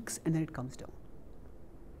peaks, and then it comes down.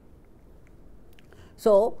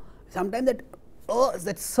 So sometimes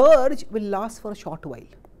that surge will last for a short while,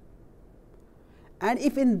 and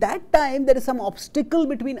if in that time there is some obstacle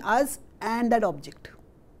between us and that object,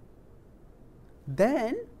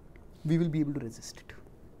 then we will be able to resist it.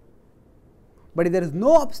 But if there is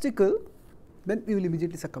no obstacle, then we will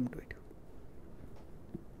immediately succumb to it.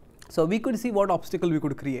 So we could see what obstacle we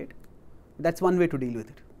could create. That's one way to deal with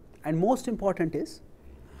it. And most important is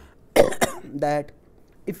that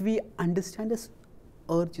if we understand this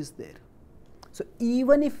urge is there, so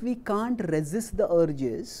even if we can't resist the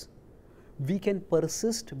urges, we can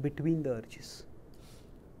persist between the urges.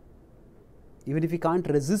 Even if we can't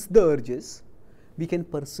resist the urges, we can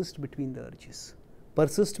persist between the urges.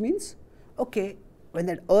 Persist means, okay, when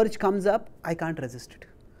that urge comes up, I can't resist it.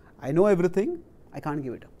 I know everything, I can't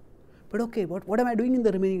give it up. But okay, what am I doing in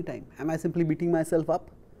the remaining time? Am I simply beating myself up,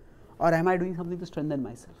 or am I doing something to strengthen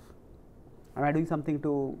myself? Am I doing something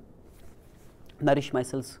to nourish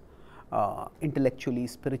myself intellectually,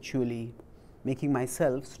 spiritually, making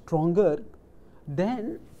myself stronger?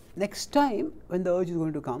 Then next time when the urge is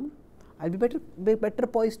going to come, I'll be better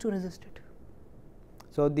poised to resist it.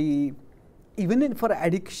 So even for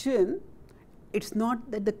addiction, it's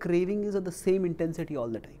not that the craving is of the same intensity all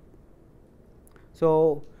the time.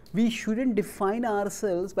 So we shouldn't define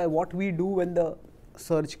ourselves by what we do when the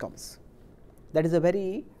surge comes. That is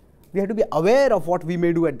we have to be aware of what we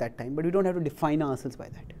may do at that time, but we don't have to define ourselves by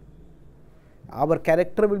that. Our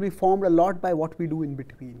character will be formed a lot by what we do in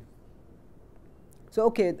between. So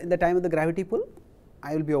okay, in the time of the gravity pull,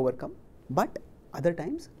 I will be overcome, but other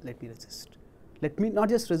times let me resist. Let me not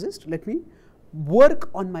just resist, let me work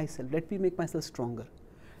on myself, let me make myself stronger.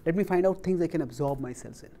 Let me find out things I can absorb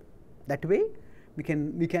myself in. That way we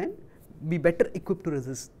can be better equipped to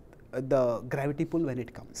resist the gravity pull when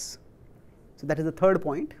it comes. So that is the third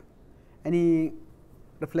point. Any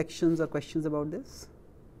reflections or questions about this?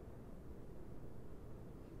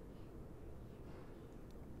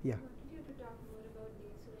 Yeah. I wanted you to talk more about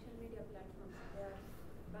the social media platforms. They are,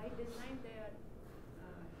 by design, they are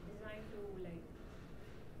designed to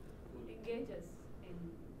engage us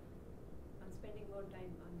on spending more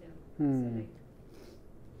time on them. So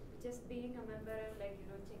just being a member and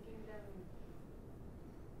checking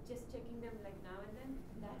them now and then,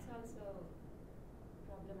 that's also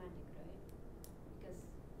problematic, right? Because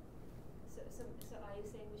so are you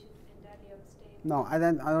saying we should entirely abstain? No, I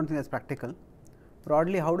don't think that's practical.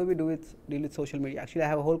 broadly, how do we deal with social media? Actually, I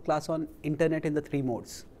have a whole class on internet in the 3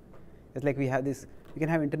 modes. It's like we have this, you can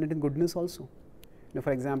have internet in goodness also. You know,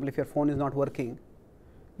 for example, if your phone is not working,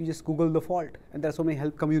 you just Google the fault, and there are so many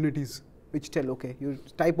help communities which tell, okay, you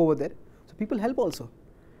type over there. So people help also.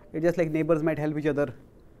 It's just like neighbors might help each other.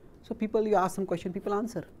 So people, you ask some question, people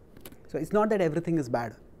answer. So it's not that everything is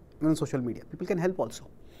bad on social media. People can help also.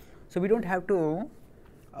 So we don't have to,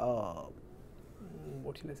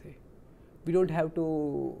 what shall I say? We don't have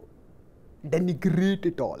to denigrate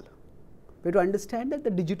it all. We have to understand that the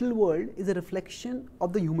digital world is a reflection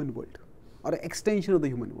of the human world, or an extension of the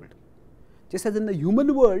human world. Just as in the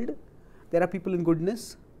human world, there are people in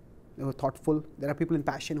goodness, who are thoughtful. There are people in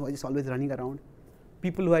passion who are just always running around.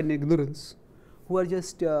 People who are in ignorance, who are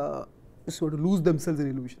just sort of lose themselves in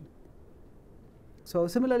illusion. So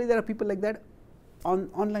similarly, there are people like that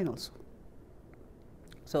online also.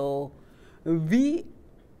 So the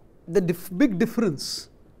big difference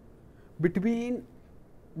between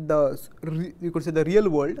you could say the real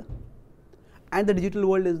world and the digital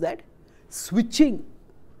world is that switching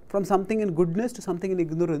from something in goodness to something in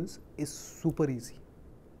ignorance is super easy.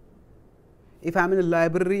 If I am in a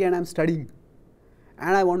library and I am studying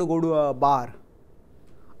and I want to go to a bar,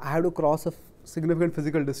 I have to cross a significant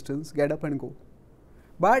physical distance, get up and go.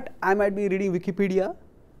 But I might be reading Wikipedia,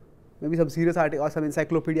 maybe some serious article or some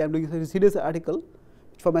encyclopedia. I am doing a serious article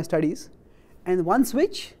for my studies, and one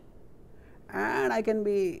switch, and I can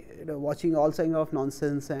be watching all kinds of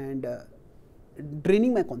nonsense and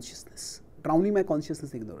draining my consciousness, drowning my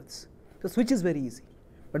consciousness in ignorance. So switch is very easy.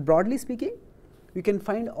 But broadly speaking, we can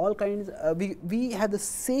find all kinds. We have the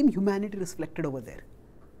same humanity reflected over there.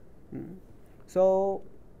 So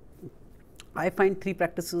I find 3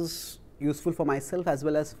 practices useful for myself as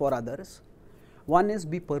well as for others. One is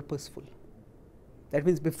be purposeful. That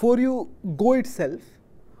means before you go itself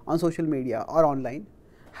on social media or online,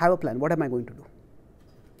 have a plan. What am I going to do?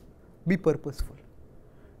 Be purposeful.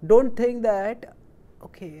 Don't think that,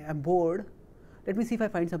 okay, I'm bored, let me see if I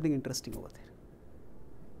find something interesting over there.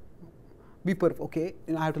 Be okay,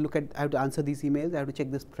 I have to answer these emails, I have to check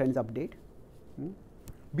this friend's update.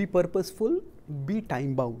 Be purposeful, be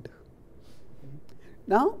time bound.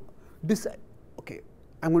 Now decide, okay,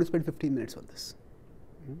 I'm going to spend 15 minutes on this.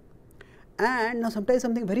 And now sometimes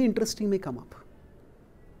something very interesting may come up.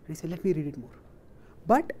 And you say, let me read it more.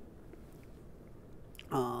 But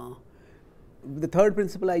the third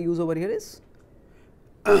principle I use over here is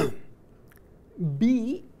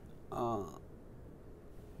be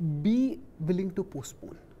willing to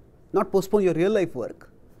postpone. Not postpone your real life work,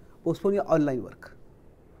 postpone your online work.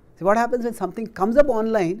 See what happens when something comes up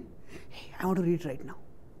online, hey, I want to read it right now.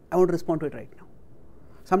 I want to respond to it right now.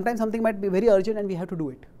 Sometimes something might be very urgent and we have to do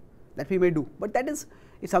it. That we may do. But that is,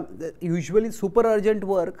 usually super urgent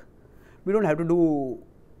work, we don't have to do,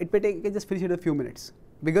 it may take, you can just finish it in a few minutes.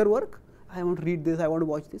 Bigger work, I want to read this, I want to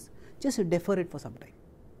watch this, just defer it for some time.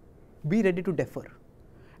 Be ready to defer.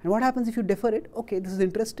 And what happens if you defer it? Okay, this is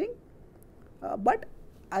interesting, but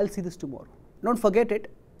I'll see this tomorrow. Don't forget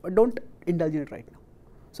it, but don't indulge in it right now.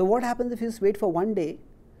 So what happens if you just wait for one day,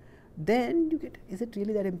 then you get, is it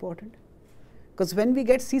really that important? Because when we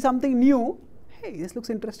see something new, hey, this looks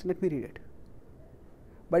interesting, let me read it.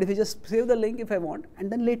 But if you just save the link if I want, and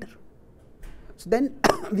then later. So then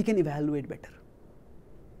we can evaluate better.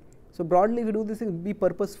 So broadly, if you do this thing, be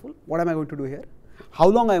purposeful. What am I going to do here? How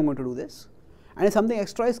long I am going to do this? And if something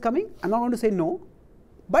extra is coming, I'm not going to say no,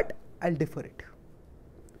 but I'll defer it.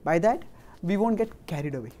 By that, we won't get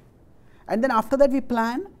carried away. And then after that, we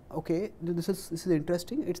plan. Okay, this is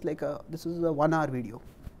interesting. It's like this is a 1 hour video.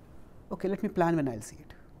 Okay, let me plan when I'll see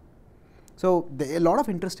it. So a lot of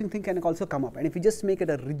interesting things can also come up. And if you just make it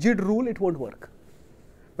a rigid rule, it won't work.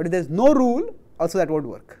 But if there's no rule, also that won't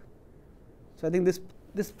work. So I think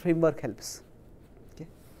this framework helps. Okay,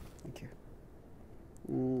 thank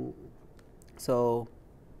you. So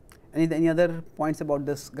any other points about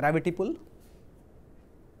this gravity pull?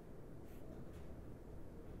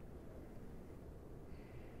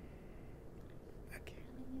 Okay.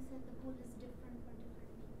 I mean, you said the pull is different for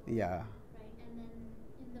different people. Yeah. Right, and then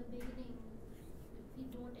in the beginning, if we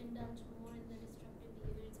don't indulge more in the destructive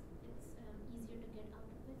behavior, it's easier to get out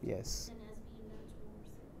of it. Yes. Than as we indulge more.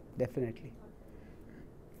 So Definitely.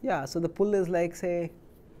 Yeah, so the pull is like, say,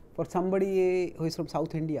 for somebody who is from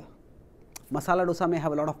South India, masala dosa may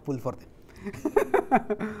have a lot of pull for them.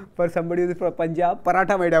 For somebody who is from Punjab,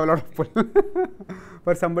 paratha might have a lot of pull.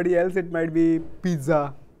 For somebody else, it might be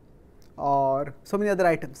pizza or so many other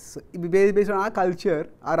items. So based on our culture,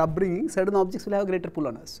 our upbringing, certain objects will have a greater pull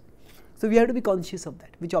on us. So we have to be conscious of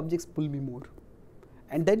that, which objects pull me more.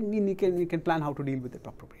 And then we can plan how to deal with it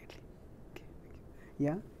appropriately. Okay.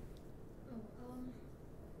 Yeah? Oh,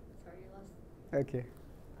 sorry, I lost. Okay.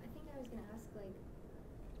 I think I was gonna ask, like,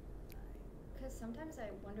 because sometimes I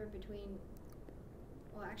wonder between.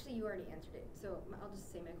 Well, actually, you already answered it, so I'll just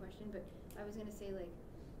say my question. But I was gonna say, like,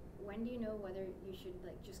 when do you know whether you should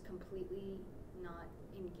like just completely not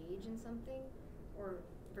engage in something, or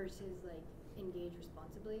versus like engage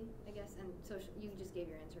responsibly? I guess. And you just gave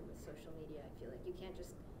your answer with social media. I feel like you can't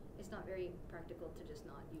just. It's not very practical to just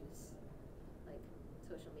not use like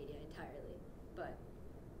social media entirely. But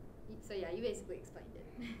so yeah, you basically explained it.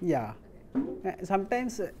 Yeah. Okay.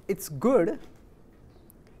 Sometimes it's good.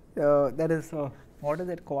 That is, what is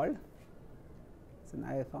it called?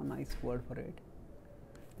 I found a nice word for it.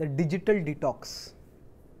 The digital detox.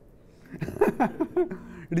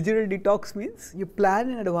 Digital detox means you plan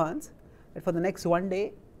in advance that for the next one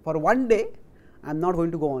day, I am not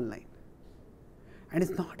going to go online. And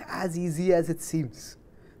it's not as easy as it seems.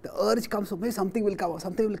 The urge comes up, maybe something will come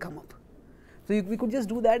up, So we could just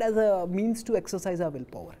do that as a means to exercise our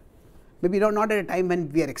willpower. Maybe not at a time when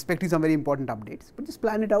we are expecting some very important updates, but just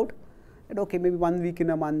plan it out. That okay, maybe 1 week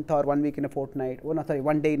in a month or 1 week in a fortnight. Oh no, sorry,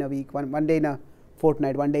 1 day in a week, one day in a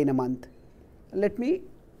fortnight, 1 day in a month. Let me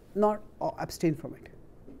not abstain from it.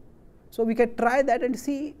 So we can try that and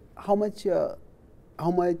see how it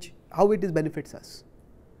is benefits us.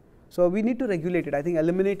 So we need to regulate it. I think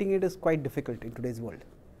eliminating it is quite difficult in today's world.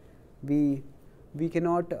 We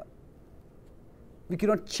cannot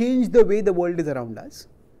change the way the world is around us.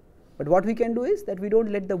 But what we can do is that we don't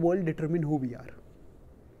let the world determine who we are.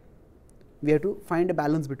 We have to find a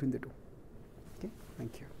balance between the two. Okay,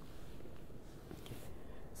 thank you. Okay.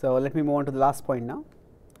 So let me move on to the last point now.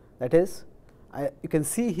 That is, you can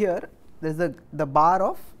see here there is the bar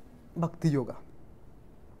of Bhakti Yoga.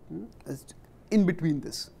 In between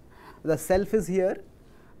this, the self is here,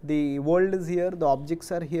 the world is here, the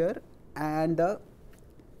objects are here, and the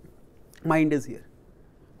mind is here.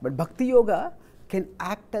 But Bhakti Yoga can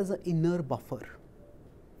act as an inner buffer.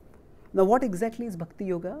 Now, what exactly is Bhakti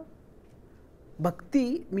Yoga?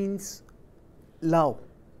 Bhakti means love,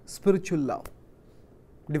 spiritual love,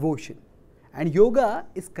 devotion, and yoga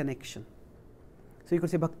is connection. So, you could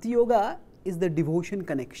say Bhakti Yoga is the devotion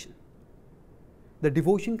connection. The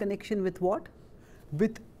devotion connection with what?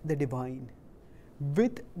 With the divine,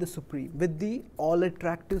 with the supreme, with the all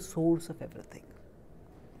attractive source of everything.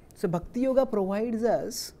 So, Bhakti Yoga provides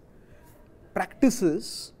us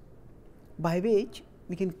practices by which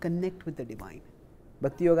we can connect with the divine.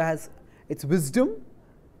 Bhakti Yoga has its wisdom,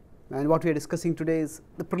 and what we are discussing today is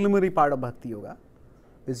the preliminary part of Bhakti Yoga,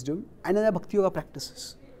 wisdom, and then the Bhakti Yoga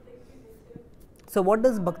practices. So, what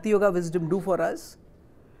does Bhakti Yoga wisdom do for us?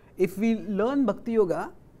 If we learn Bhakti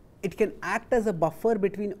Yoga, it can act as a buffer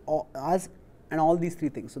between us and all these three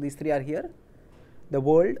things. So, these three are here, the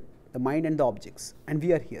world, the mind and the objects, and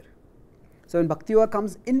we are here. So, when Bhakti Yoga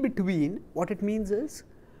comes in between, what it means is,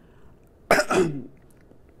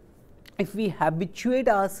 if we habituate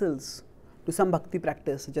ourselves to some bhakti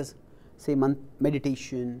practice, such as say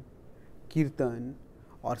meditation, kirtan,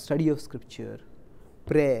 or study of scripture,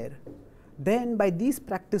 prayer, then by these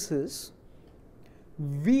practices,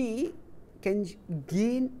 we can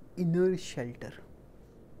gain inner shelter.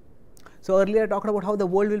 So, earlier I talked about how the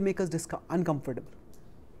world will make us uncomfortable.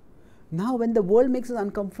 Now, when the world makes us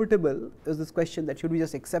uncomfortable, there is this question that should we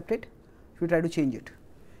just accept it? Should we try to change it?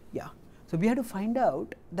 Yeah. So, we have to find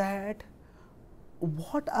out that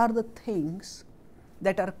what are the things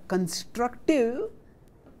that are constructive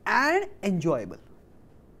and enjoyable.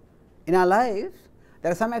 In our life,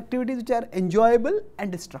 there are some activities which are enjoyable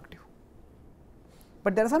and destructive.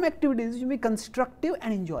 But there are some activities which will be constructive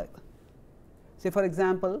and enjoyable. Say for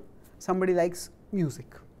example, somebody likes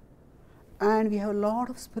music, and we have a lot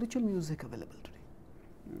of spiritual music available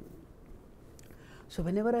today. So,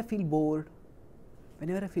 whenever I feel bored,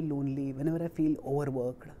 whenever I feel lonely, whenever I feel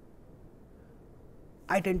overworked,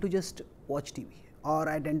 I tend to just watch TV or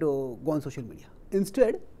I tend to go on social media.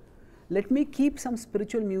 Instead, let me keep some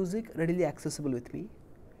spiritual music readily accessible with me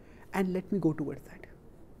and let me go towards that.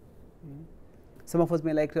 Some of us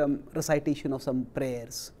may like recitation of some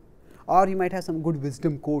prayers, or you might have some good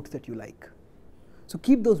wisdom quotes that you like. So,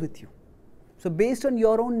 keep those with you. So, based on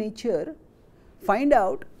your own nature, find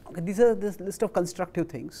out, okay, these are this list of constructive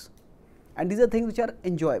things and these are things which are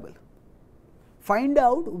enjoyable. Find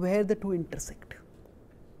out where the two intersect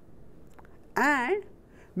and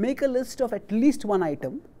make a list of at least one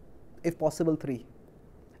item, if possible 3,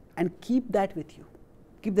 and keep that with you,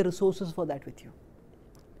 keep the resources for that with you.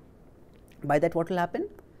 By that what will happen?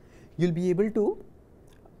 You will be able to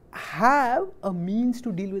have a means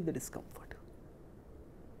to deal with the discomfort.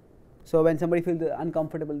 So, when somebody feels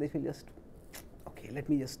uncomfortable, they feel just, okay, let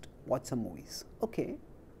me just watch some movies. Okay,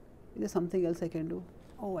 is there something else I can do?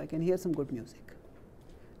 Oh, I can hear some good music.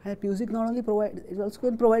 And music not only provides, it also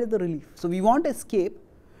can provide the relief. So we want escape,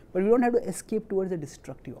 but we don't have to escape towards a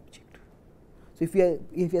destructive object. So if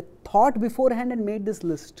we are thought beforehand and made this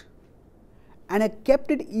list, and have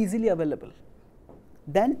kept it easily available,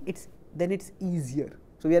 then it's easier.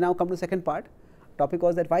 So we are now come to the second part. Topic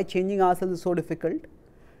was that why changing ourselves is so difficult.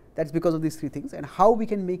 That's because of these three things, and how we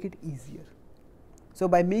can make it easier. So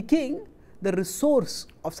by making the resource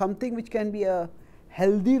of something which can be a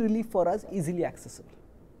healthy relief for us easily accessible.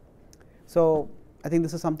 So I think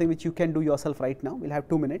this is something which you can do yourself right now. We'll have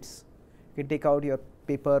 2 minutes. You can take out your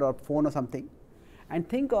paper or phone or something and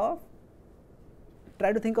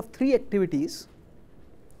try to think of 3 activities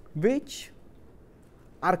which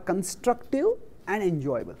are constructive and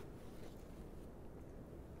enjoyable.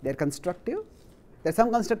 They are constructive. There are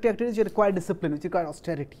some constructive activities which require discipline, which require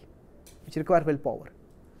austerity, which require willpower.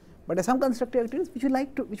 But there are some constructive activities which we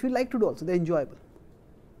like to do also. They are enjoyable.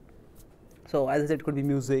 So as I said, it could be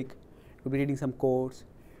music, it could be reading some quotes,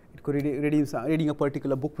 it could be reading a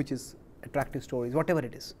particular book which is attractive stories, whatever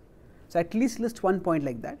it is. So at least list 1 point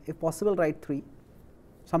like that. If possible, write 3.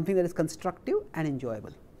 Something that is constructive and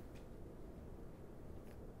enjoyable.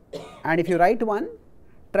 And if you write one,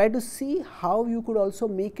 try to see how you could also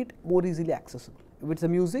make it more easily accessible. If it's a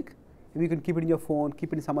music, if you can keep it in your phone,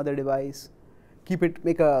 keep it in some other device,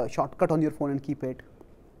 make a shortcut on your phone and keep it.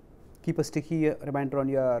 Keep a sticky reminder on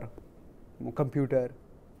your computer,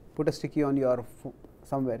 put a sticky on your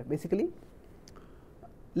somewhere. Basically,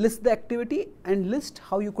 list the activity and list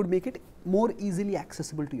how you could make it more easily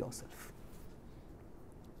accessible to yourself.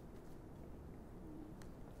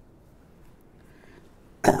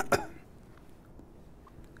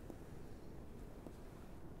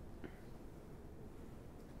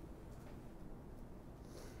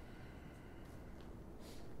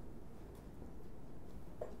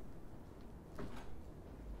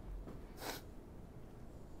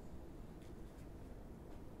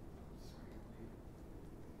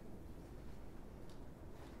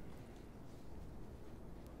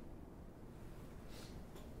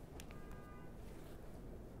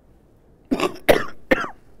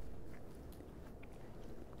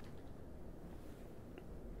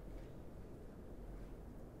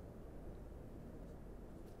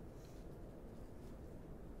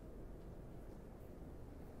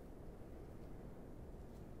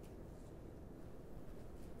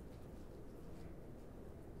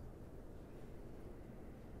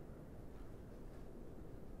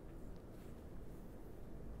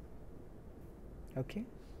 Okay,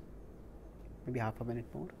 maybe half a minute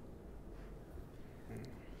more.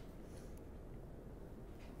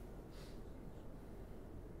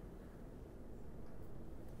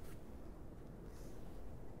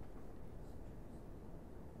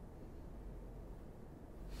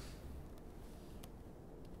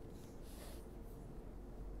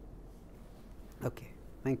 Okay,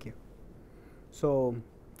 thank you. So,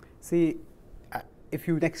 see, if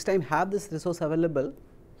you next time have this resource available,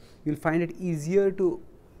 you will find it easier to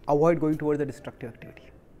avoid going towards the destructive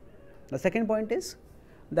activity. The second point is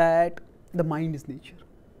that the mind is nature.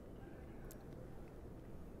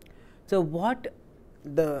 So what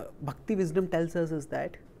the Bhakti wisdom tells us is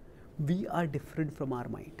that we are different from our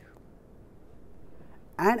mind.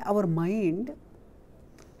 And our mind,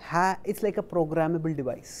 it's like a programmable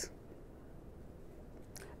device.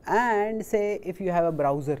 And say if you have a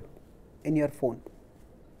browser in your phone.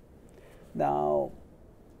 Now,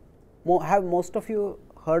 have most of you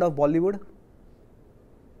heard of Bollywood?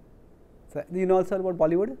 So, do you know also about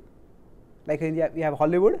Bollywood? Like in India, we have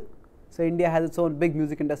Hollywood. So, India has its own big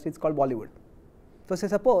music industry, it's called Bollywood. So, say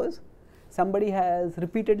suppose somebody has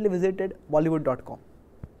repeatedly visited Bollywood.com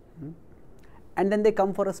and then they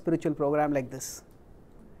come for a spiritual program like this.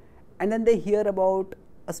 And then they hear about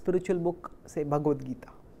a spiritual book, say Bhagavad-Gītā.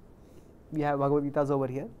 We have Bhagavad-Gītās over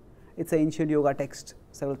here. It's an ancient yoga text,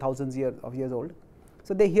 several thousands of years old.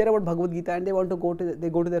 So they hear about Bhagavad-Gītā and they want to go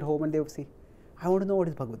to their home and they would say, I want to know what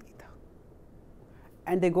is Bhagavad-Gītā.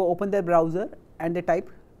 And they go open their browser and they type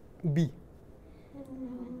B.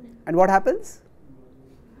 And what happens?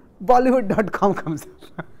 Bollywood.com comes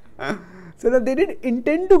up. So that they didn't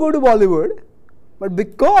intend to go to Bollywood, but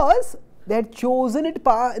because they had chosen it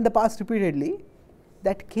in the past repeatedly,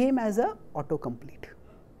 that came as a autocomplete.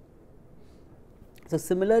 So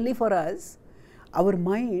similarly for us, our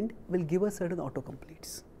mind will give us certain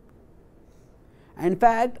autocompletes. In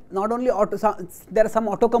fact, not only there are some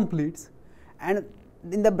autocompletes, and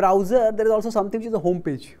in the browser there is also something which is a home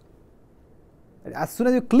page. As soon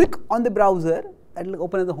as you click on the browser, that will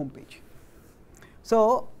open as a home page.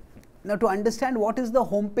 So Now, to understand what is the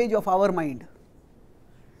home page of our mind,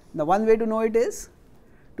 the one way to know it is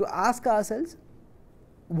to ask ourselves,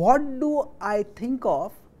 what do I think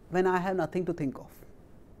of when I have nothing to think of?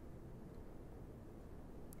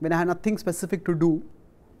 When I have nothing specific to do,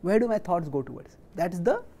 where do my thoughts go towards? That is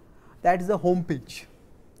the home page.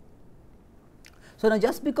 So now,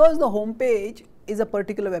 just because the home page is a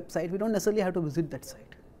particular website, we don't necessarily have to visit that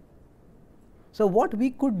site. So what we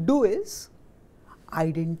could do is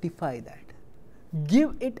identify that,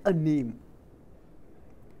 give it a name.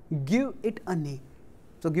 Give it a name.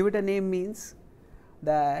 So give it a name means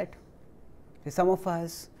that some of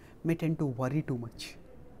us may tend to worry too much.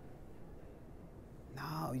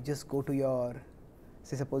 Now you just go to your,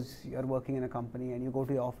 say suppose you are working in a company and you go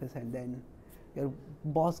to your office and then your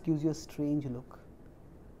boss gives you a strange look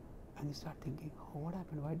and you start thinking, oh, what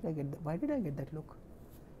happened? Why did I get that look?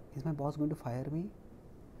 Is my boss going to fire me?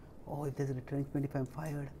 Oh, if there's a retrenchment, if I'm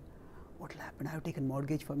fired, what will happen? I have taken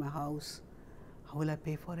mortgage for my house. How will I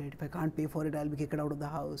pay for it? If I can't pay for it, I'll be kicked out of the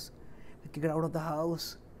house. If I kicked out of the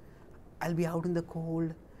house, I'll be out in the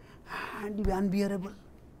cold and it'll be unbearable.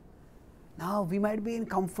 Now, we might be in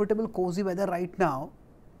comfortable, cozy weather right now,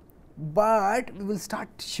 but we will start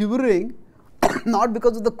shivering not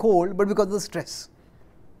because of the cold, but because of the stress.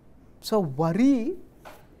 So, worry,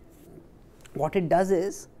 what it does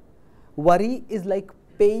is, worry is like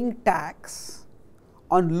paying tax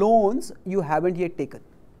on loans you haven't yet taken.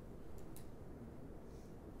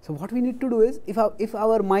 So, what we need to do is, if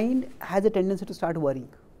our mind has a tendency to start worrying,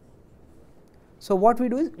 so what we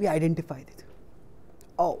do is we identify it.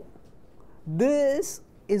 Oh, this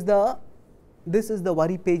is the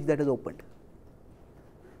worry page that is opened.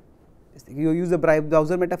 You use the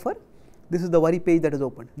browser metaphor. This is the worry page that is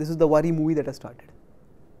opened. This is the worry movie that has started.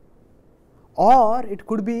 Or it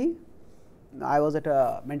could be, I was at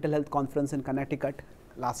a mental health conference in Connecticut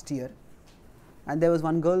last year, and there was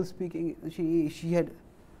one girl speaking. She had,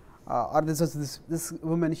 or this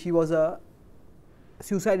woman. She was a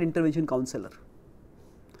suicide intervention counselor,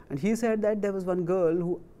 and he said that there was one girl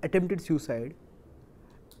who attempted suicide,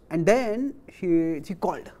 and then she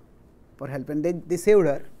called for help, and they saved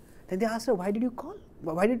her. Then they asked her, why did you call?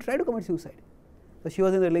 Why did you try to commit suicide? So she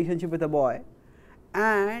was in a relationship with a boy,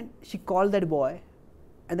 and she called that boy,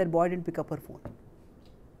 and that boy didn't pick up her phone.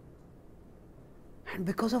 And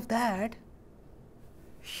because of that,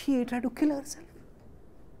 she tried to kill herself.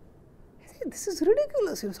 I said, this is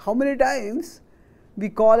ridiculous. How many times we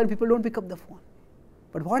call and people don't pick up the phone?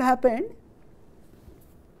 But what happened?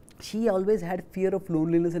 She always had fear of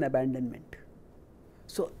loneliness and abandonment.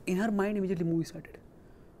 So in her mind, immediately movie started.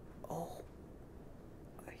 Oh,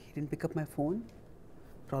 he didn't pick up my phone.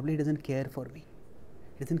 Probably he doesn't care for me.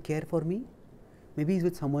 He doesn't care for me. Maybe he's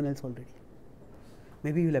with someone else already.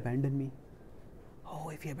 Maybe he will abandon me. Oh,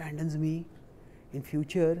 if he abandons me in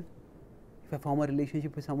future, if I form a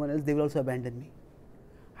relationship with someone else, they will also abandon me.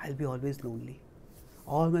 I'll be always lonely.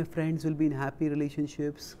 All my friends will be in happy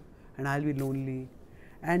relationships and I'll be lonely,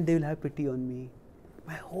 and they will have pity on me.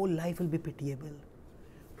 My whole life will be pitiable.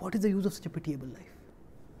 What is the use of such a pitiable life?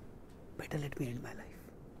 Better let me end my life.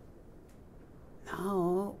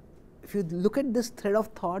 Now, if you look at this thread of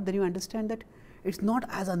thought, then you understand that it's not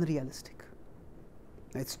as unrealistic.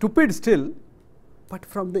 It's stupid still, but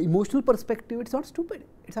from the emotional perspective, it's not stupid.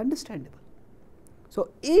 It's understandable. So,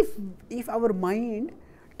 if our mind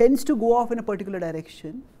tends to go off in a particular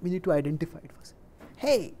direction, we need to identify it first.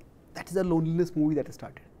 Hey, that is a loneliness movie that has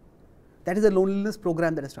started. That is a loneliness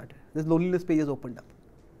program that has started. This loneliness page has opened up.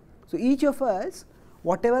 So, each of us,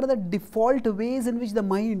 whatever the default ways in which the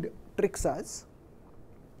mind tricks us,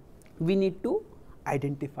 we need to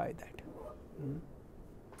identify that.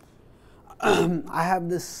 I have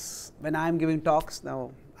this, when I am giving talks, now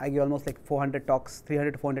I give almost like 400 talks,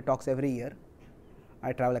 300 to 400 talks every year.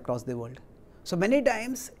 I travel across the world. So many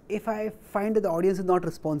times, if I find that the audience is not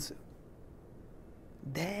responsive,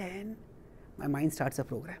 then my mind starts a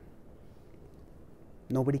program.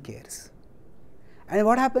 Nobody cares. And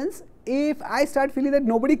what happens? If I start feeling that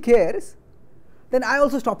nobody cares, then I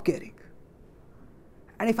also stop caring.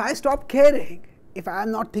 And if I stop caring, if I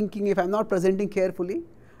am not thinking, if I am not presenting carefully,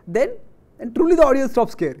 then truly the audience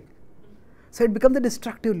stops caring. So it becomes a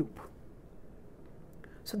destructive loop.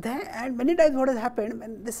 So then, and many times what has happened,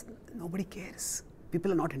 when nobody cares,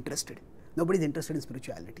 people are not interested. Nobody is interested in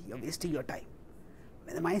spirituality. You are wasting your time.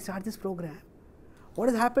 When the mind starts this program, what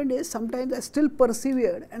has happened is sometimes I still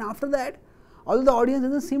persevered, and after that, although the audience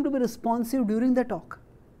doesn't seem to be responsive during the talk,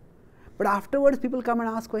 but afterwards people come and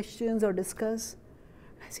ask questions or discuss.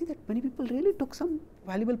 I see that many people really took some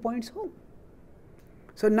valuable points home.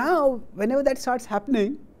 So now, whenever that starts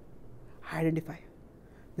happening, I identify.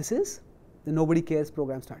 This is the nobody cares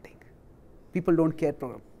program starting. People don't care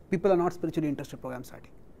program. People are not spiritually interested program starting.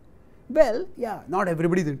 Well, yeah, not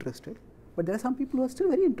everybody is interested, but there are some people who are still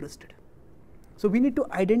very interested. So we need to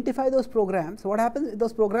identify those programs. So what happens if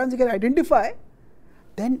those programs you can identify,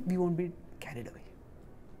 then we won't be carried away.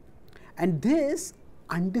 And this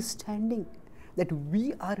understanding that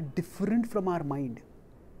we are different from our mind,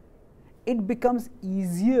 it becomes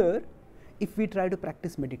easier if we try to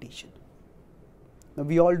practice meditation. Now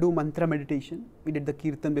we all do mantra meditation. We did the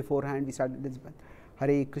kirtan beforehand. We started this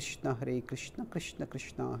Hare Krishna, Krishna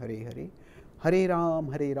Krishna, Hare Hare, Hare Ram,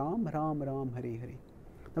 Ram Ram, Hare Hare.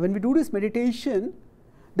 Now when we do this meditation,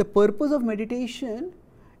 the purpose of meditation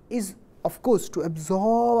is, of course, to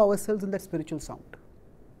absorb ourselves in that spiritual sound.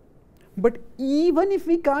 But even if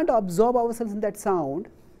we can't absorb ourselves in that sound,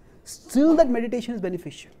 still that meditation is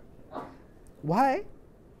beneficial. Why?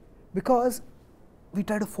 Because we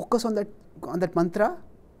try to focus on that mantra,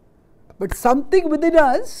 but something within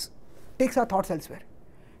us takes our thoughts elsewhere.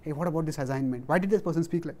 Hey, what about this assignment? Why did this person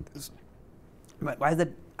speak like this? Why is that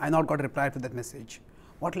I not got a reply to that message?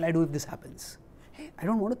 What will I do if this happens? Hey, I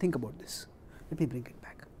don't want to think about this. Let me bring it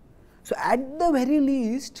back. So at the very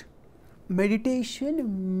least,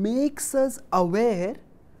 meditation makes us aware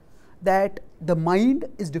that the mind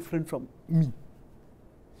is different from me.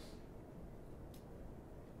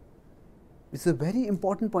 It's a very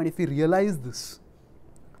important point if we realize this,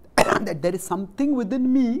 that there is something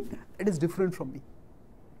within me that is different from me.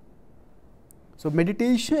 So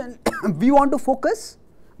meditation, we want to focus,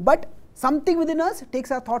 but something within us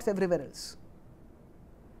takes our thoughts everywhere else.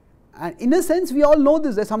 And in a sense, we all know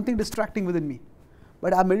this, there's something distracting within me.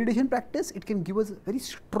 But our meditation practice, it can give us very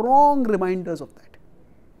strong reminders of that.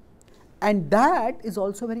 And that is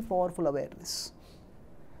also very powerful awareness.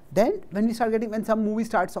 Then when we start when some movie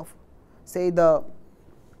starts off, say the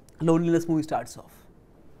loneliness movie starts off,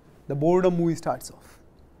 the boredom movie starts off.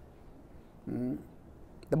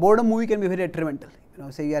 The boredom movie can be very detrimental.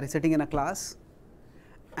 Say you are sitting in a class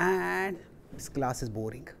and this class is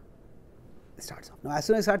boring. It starts off. Now as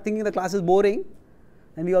soon as I start thinking the class is boring,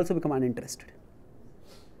 then we also become uninterested.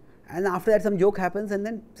 And after that some joke happens, and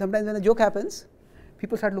then sometimes when the joke happens,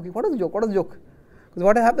 people start looking, what is the joke? What is the joke? Because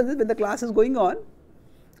what happens is when the class is going on,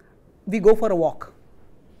 we go for a walk.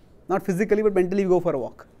 Not physically, but mentally we go for a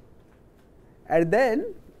walk. And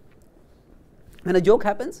then when a joke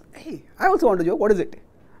happens, hey, I also want a joke, what is it?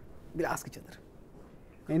 We'll ask each other.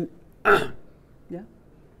 And yeah?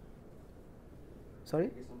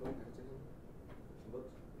 Sorry?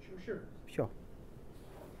 Sure.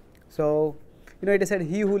 So, it is said,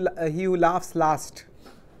 he who laughs last.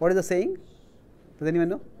 What is the saying? Does anyone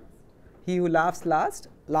know? He who laughs last,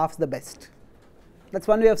 laughs the best. That's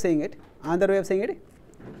one way of saying it. Another way of saying it,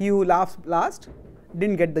 he who laughs last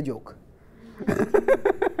didn't get the joke.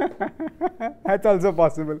 That's also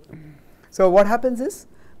possible. So what happens is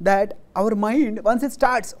that our mind, once it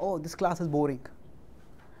starts, oh, this class is boring,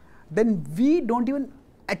 then we don't even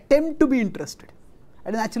attempt to be interested,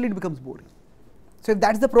 and then actually it becomes boring. So if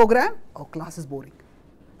that's the program, oh, class is boring.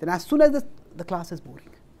 Then as soon as the class is boring,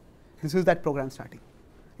 this is that program starting.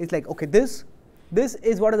 It's like, okay, this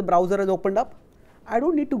is what the browser has opened up. I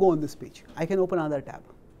don't need to go on this page. I can open another tab.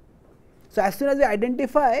 So as soon as we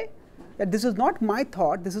identify that this is not my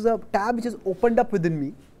thought, this is a tab which is opened up within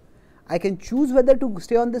me, I can choose whether to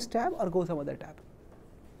stay on this tab or go some other tab.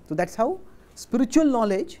 So that's how spiritual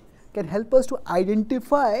knowledge can help us to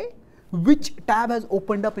identify which tab has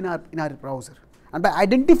opened up in our browser. And by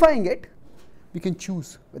identifying it, we can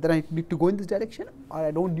choose whether I need to go in this direction or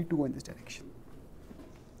I don't need to go in this direction.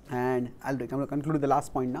 And I'm going to conclude with the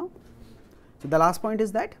last point now. So the last point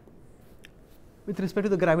is that with respect to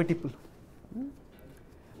the gravity pull.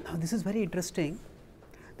 Now this is very interesting,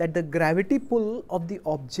 that the gravity pull of the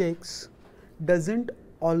objects doesn't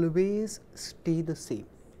always stay the same.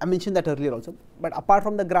 I mentioned that earlier also, but apart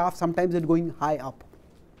from the graph, sometimes it's going high up.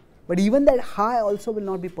 But even that high also will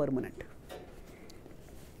not be permanent.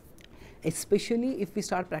 Especially if we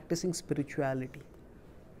start practicing spirituality.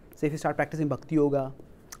 Say if we start practicing bhakti yoga,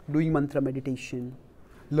 doing mantra meditation,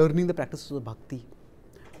 learning the practices of bhakti,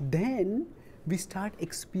 then we start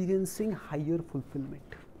experiencing higher fulfillment.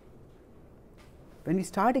 When we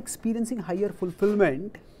start experiencing higher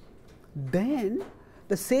fulfillment, then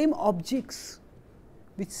the same objects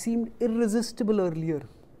which seemed irresistible earlier,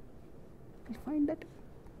 we find that,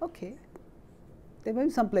 okay, there may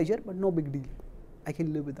be some pleasure, but no big deal. I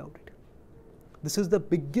can live without it. This is the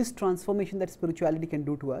biggest transformation that spirituality can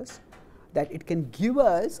do to us, that it can give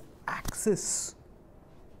us access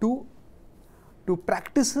to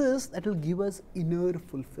practices that will give us inner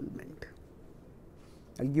fulfillment.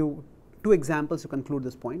 I'll give two examples to conclude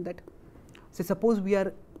this point. That, say, suppose we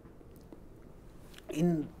are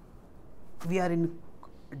in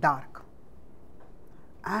dark,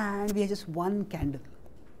 and we have just one candle,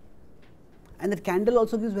 and that candle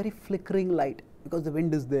also gives very flickering light because the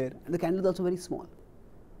wind is there, and the candle is also very small.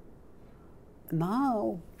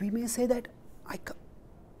 Now we may say that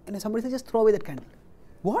somebody says, just throw away that candle.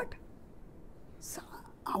 What? So,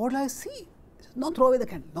 what will I see? No, throw away the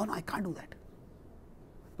candle. No, I can't do that.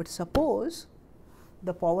 But suppose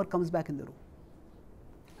the power comes back in the room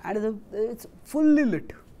and it's fully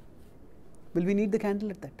lit. Will we need the candle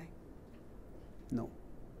at that time? No.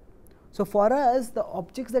 So for us, the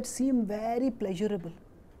objects that seem very pleasurable,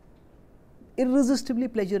 irresistibly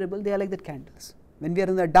pleasurable, they are like that candles. When we are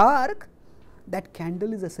in the dark, that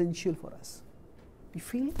candle is essential for us. We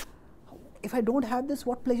feel, if I don't have this,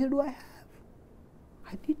 what pleasure do I have?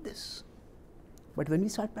 I need this. But when we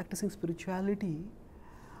start practicing spirituality,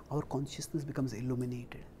 our consciousness becomes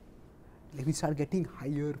illuminated. Like we start getting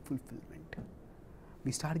higher fulfillment.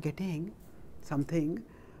 We start getting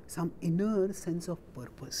some inner sense of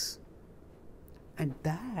purpose. And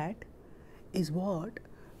that is what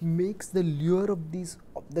makes the lure of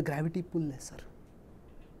the gravity pull lesser.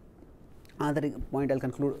 Another point I'll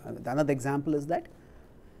conclude, another example is that,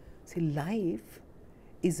 see, life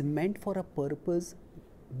is meant for a purpose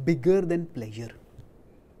bigger than pleasure.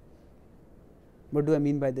 What do I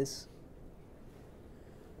mean by this?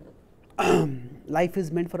 Life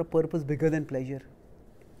is meant for a purpose bigger than pleasure.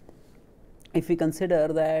 If we consider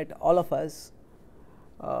that all of us,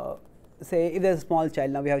 say if there's a small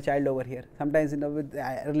child, now we have a child over here, sometimes with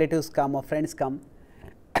relatives come or friends come,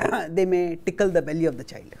 they may tickle the belly of the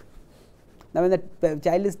child. Now when the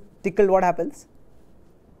child is tickled, what happens?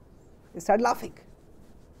 They start laughing.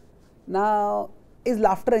 Now, is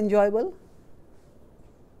laughter enjoyable?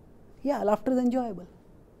 Yeah, laughter is enjoyable.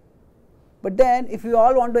 But then if we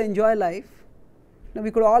all want to enjoy life, now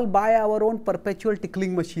we could all buy our own perpetual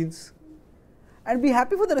tickling machines and be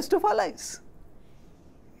happy for the rest of our lives.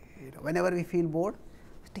 Whenever we feel bored,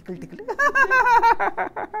 tickle, tickle.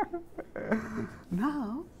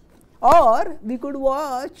 Now, or we could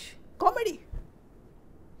watch comedy.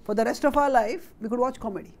 For the rest of our life, we could watch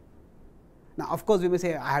comedy. Now, of course, we may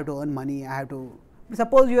say, I have to earn money, But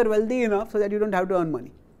suppose you are wealthy enough so that you don't have to earn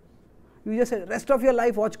money. You just say, rest of your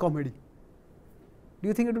life, watch comedy. Do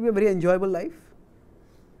you think it would be a very enjoyable life?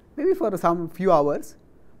 Maybe for some few hours.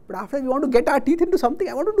 But after we want to get our teeth into something,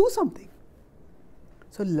 I want to do something.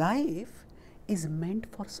 So life is meant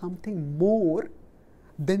for something more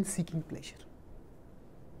than seeking pleasure.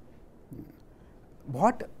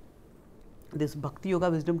 What this Bhakti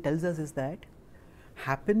Yoga wisdom tells us is that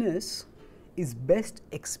happiness is best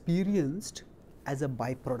experienced as a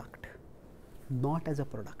byproduct, not as a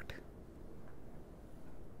product.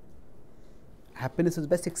 Happiness is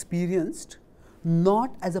best experienced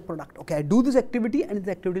not as a product. Okay, I do this activity and this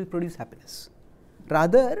activity will produce happiness.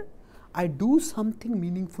 Rather, I do something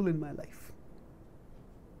meaningful in my life.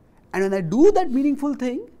 And when I do that meaningful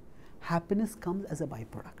thing, happiness comes as a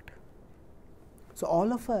byproduct. So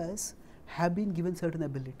all of us have been given certain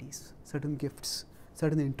abilities, certain gifts,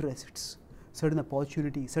 certain interests, certain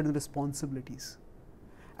opportunities, certain responsibilities.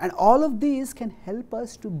 And all of these can help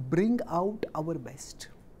us to bring out our best.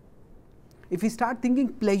 If we start thinking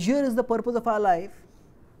pleasure is the purpose of our life,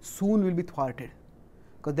 soon we'll be thwarted.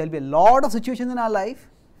 Because there will be a lot of situations in our life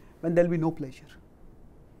when there will be no pleasure.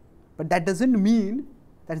 But that doesn't mean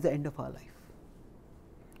that is the end of our life.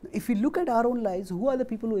 If we look at our own lives, who are the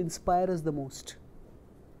people who inspire us the most?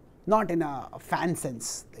 Not in a fan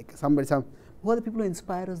sense, like who are the people who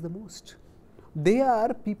inspire us the most? They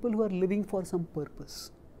are people who are living for some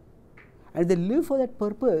purpose. And if they live for that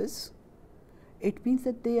purpose, it means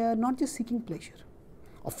that they are not just seeking pleasure.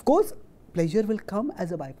 Of course, pleasure will come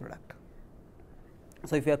as a byproduct.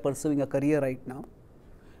 So if you are pursuing a career right now,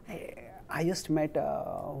 I just met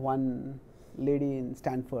one lady in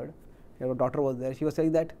Stanford, her daughter was there, she was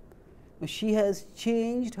saying that she has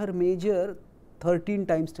changed her major 13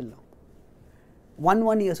 times till now.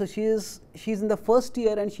 One year, so she's in the first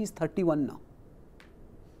year and she's 31 now.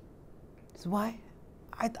 So why?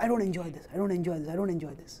 I don't enjoy this, I don't enjoy this, I don't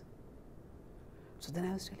enjoy this. So then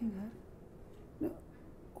I was telling her, no,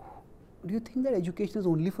 do you think that education is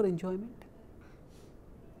only for enjoyment?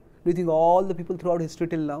 Do you think all the people throughout history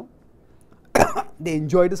till now, they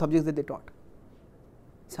enjoyed the subjects that they taught?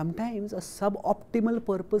 Sometimes a suboptimal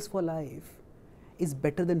purpose for life is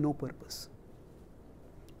better than no purpose.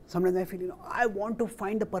 Sometimes I feel, I want to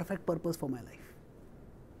find the perfect purpose for my life.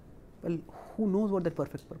 Well, who knows what that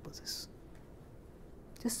perfect purpose is?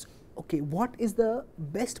 Just okay, what is the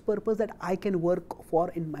best purpose that I can work for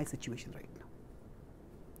in my situation right now?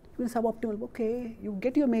 If it's suboptimal, okay, you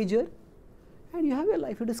get your major and you have your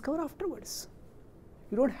life, you discover afterwards.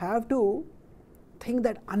 You don't have to think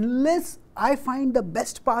that unless I find the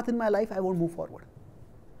best path in my life, I won't move forward.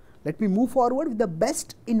 Let me move forward with the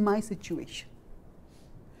best in my situation,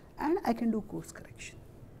 and I can do course correction.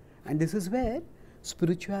 And this is where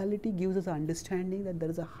spirituality gives us understanding that there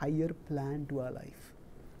is a higher plan to our life.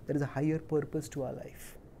 There is a higher purpose to our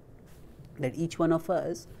life. That each one of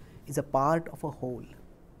us is a part of a whole.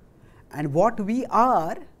 And what we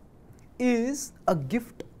are is a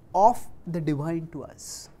gift of the divine to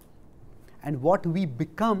us. And what we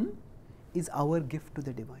become is our gift to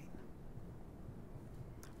the divine.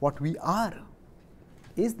 What we are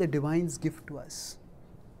is the divine's gift to us.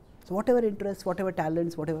 So whatever interests, whatever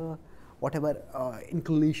talents, whatever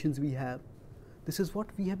inclinations we have, this is what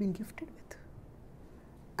we have been gifted with.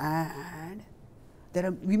 And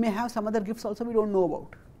we may have some other gifts also we don't know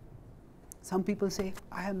about. Some people say,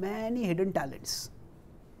 I have many hidden talents.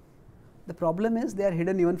 The problem is they are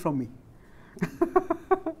hidden even from me.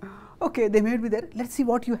 Okay, they may be there. Let's see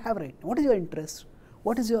what you have right now. What is your interest?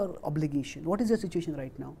 What is your obligation? What is your situation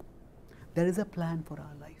right now? There is a plan for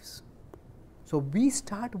our lives. So we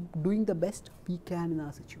start doing the best we can in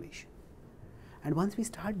our situation. And once we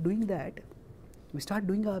start doing that, we start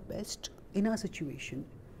doing our best in our situation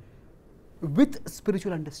with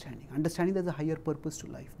spiritual understanding. Understanding there's a higher purpose to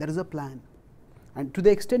life. There is a plan. And to the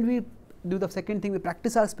extent we do the second thing, we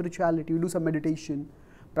practice our spirituality, we do some meditation,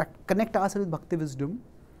 connect ourselves with bhakti wisdom,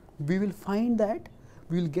 we will find that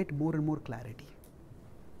we will get more and more clarity.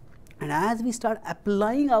 And as we start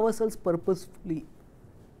applying ourselves purposefully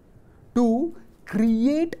to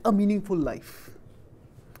create a meaningful life,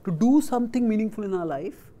 to do something meaningful in our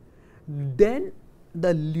life, then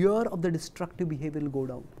the lure of the destructive behavior will go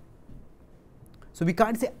down. So we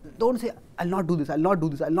can't say, don't say, I'll not do this, I'll not do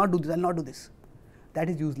this, I'll not do this, I'll not do this. That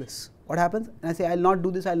is useless. What happens? When I say, I'll not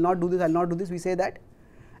do this, I'll not do this, I'll not do this, we say that,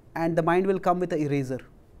 and the mind will come with an eraser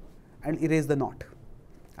and erase the not.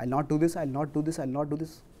 I'll not do this, I'll not do this, I'll not do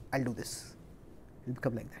this, I'll do this. It will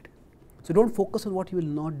become like that. So don't focus on what you will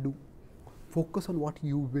not do. Focus on what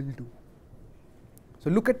you will do. So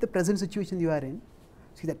look at the present situation you are in.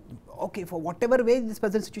 See that, okay, for whatever way this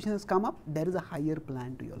present situation has come up, there is a higher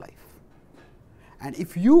plan to your life. And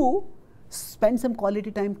if you spend some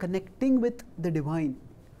quality time connecting with the divine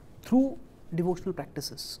through devotional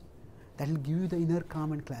practices, that will give you the inner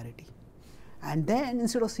calm and clarity. And then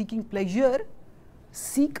instead of seeking pleasure,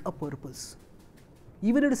 seek a purpose.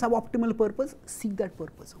 Even if it is a suboptimal purpose, seek that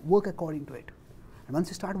purpose, work according to it. And once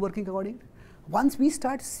you start working according to it, once we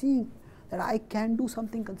start seeing that I can do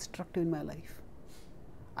something constructive in my life,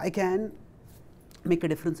 I can make a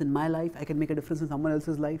difference in my life, I can make a difference in someone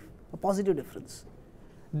else's life, a positive difference,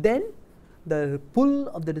 then the pull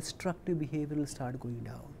of the destructive behavior will start going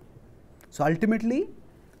down. So ultimately,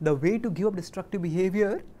 the way to give up destructive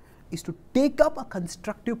behavior is to take up a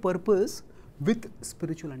constructive purpose with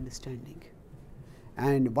spiritual understanding.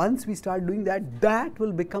 And once we start doing that, that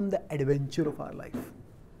will become the adventure of our life.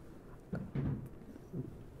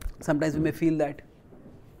 Sometimes we may feel that,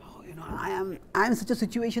 oh, I am in such a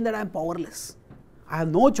situation that I am powerless. I have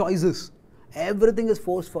no choices. Everything is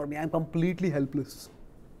forced for me. I am completely helpless.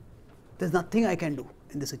 There's nothing I can do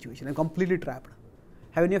in this situation. I'm completely trapped.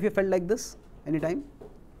 Have any of you felt like this anytime?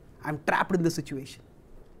 I'm trapped in this situation.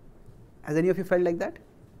 Has any of you felt like that?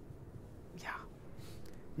 Yeah.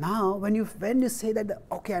 Now, when you say that,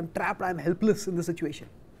 okay, I'm trapped, I'm helpless in this situation,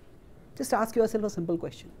 just ask yourself a simple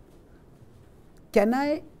question.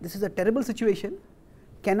 This is a terrible situation,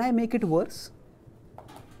 can I make it worse?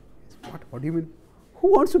 What do you mean?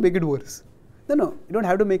 Who wants to make it worse? No, you don't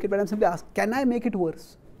have to make it, but I'm simply asking, can I make it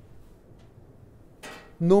worse?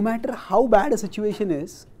 No matter how bad a situation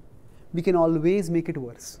is, we can always make it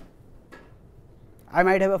worse. I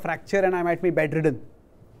might have a fracture and I might be bedridden,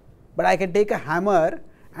 but I can take a hammer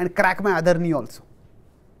and crack my other knee also,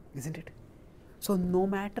 isn't it? So no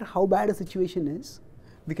matter how bad a situation is,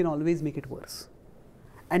 we can always make it worse.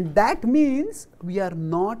 And that means we are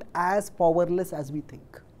not as powerless as we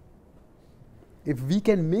think. If we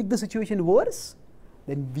can make the situation worse,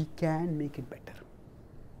 then we can make it better.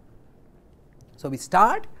 So we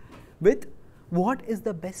start with what is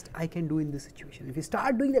the best I can do in this situation. If we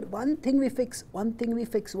start doing that, one thing we fix, one thing we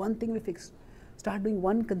fix, one thing we fix, start doing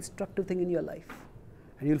one constructive thing in your life,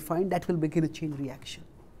 and you'll find that will begin a chain reaction.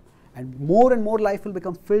 And more life will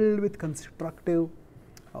become filled with constructive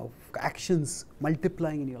actions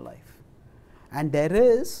multiplying in your life. And there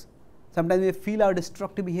is, sometimes we feel our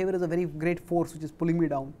destructive behavior is a very great force which is pulling me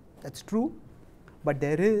down. That's true. but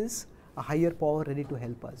there is a higher power ready to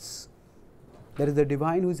help us. There is the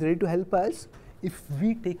divine who is ready to help us if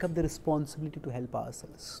we take up the responsibility to help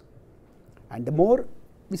ourselves. And the more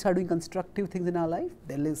we start doing constructive things in our life,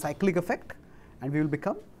 there is a cyclic effect, and we will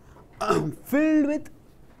become filled with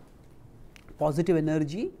positive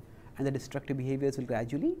energy, and the destructive behaviors will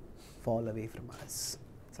gradually fall away from us.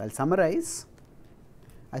 So, I will summarize.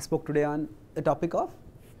 I spoke today on the topic of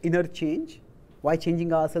inner change, why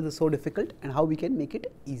changing ourselves is so difficult and how we can make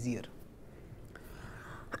it easier.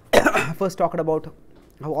 First talked about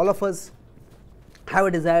how all of us have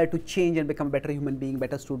a desire to change and become a better human being,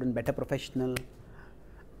 better student, better professional,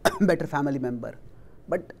 better family member.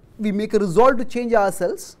 But we make a resolve to change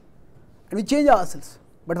ourselves, and we change ourselves.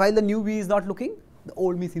 But while the new me is not looking, the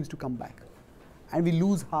old me seems to come back, and we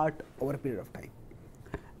lose heart over a period of time.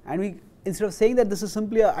 And we, instead of saying that this is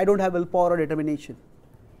simply I don't have willpower or determination,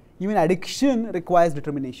 even addiction requires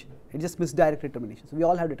determination. It just misdirects determination. So we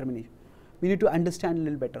all have determination. We need to understand a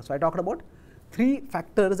little better. So I talked about 3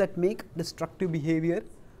 factors that make destructive behavior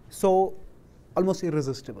so almost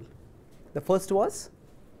irresistible. The first was,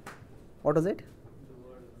 what was it?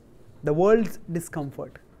 The world's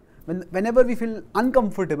discomfort. Whenever we feel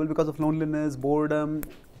uncomfortable because of loneliness, boredom,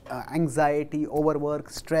 anxiety, overwork,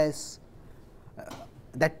 stress,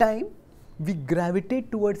 that time we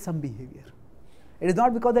gravitate towards some behavior. It is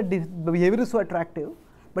not because the behavior is so attractive,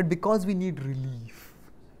 but because we need relief.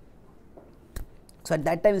 So at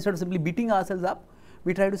that time, instead of simply beating ourselves up,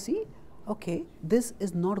 we try to see, okay, this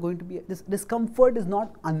is not going to be, this discomfort is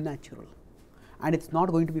not unnatural, and it's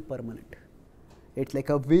not going to be permanent. It's like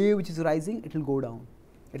a wave which is rising, it will go down.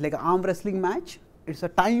 It's like an arm wrestling match, it's a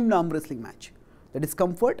timed arm wrestling match. The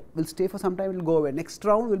discomfort will stay for some time, it will go away. Next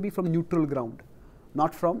round will be from neutral ground,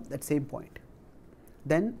 not from that same point.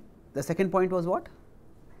 Then the second point was what?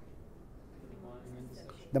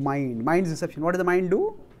 The mind. Mind's deception. What does the mind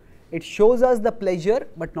do? It shows us the pleasure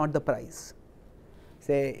but not the price.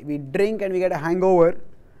 Say we drink and we get a hangover,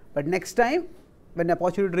 but next time when the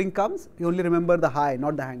opportunity drink comes, you only remember the high,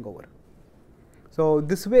 not the hangover. So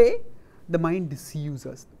this way the mind deceives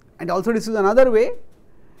us. And also this is another way,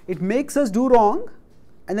 it makes us do wrong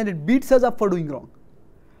and then it beats us up for doing wrong.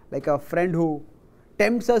 Like a friend who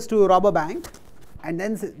tempts us to rob a bank and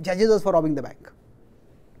then judges us for robbing the bank.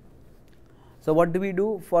 So what do we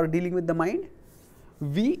do for dealing with the mind?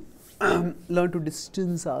 We learn to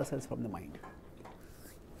distance ourselves from the mind.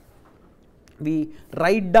 We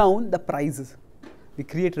write down the prizes. We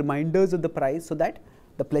create reminders of the prize so that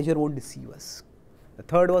the pleasure won't deceive us. The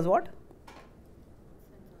third was what?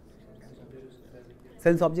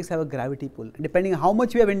 Sense objects have a gravity pull. And depending on how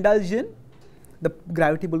much we have indulged in, the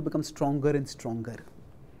gravity pull becomes stronger and stronger.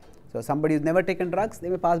 So somebody who's never taken drugs, they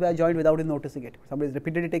may pass by a joint without even noticing it. Somebody is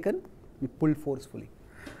repeatedly taken, we pull forcefully.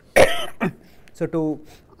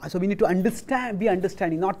 So we need to understand, be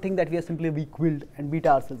understanding, not think that we are simply weak-willed and beat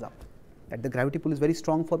ourselves up. That the gravity pull is very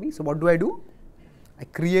strong for me. So what do? I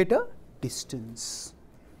create a distance.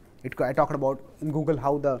 I talked about in Google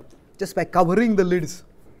how just by covering the lids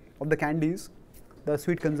of the candies, the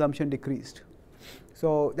sweet consumption decreased.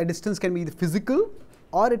 So the distance can be physical,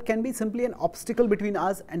 or it can be simply an obstacle between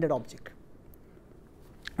us and that object.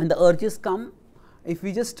 And the urges come, if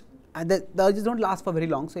we just, the urges don't last for very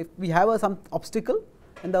long. So if we have some obstacle,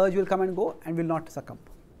 then the urge will come and go and will not succumb.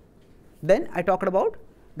 Then I talked about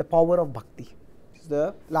the power of bhakti. This is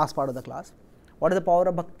the last part of the class. What does the power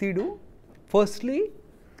of bhakti do? Firstly,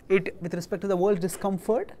 with respect to the world's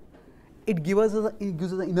discomfort, it gives us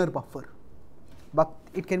an inner buffer. But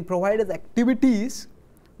it can provide us activities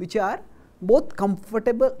which are both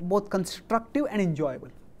comfortable, both constructive and enjoyable.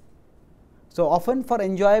 So often for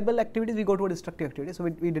enjoyable activities, we go to a destructive activity. So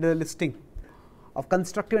we did a listing of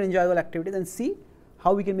constructive and enjoyable activities and see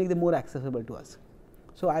how we can make them more accessible to us.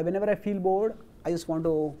 So whenever I feel bored, I just want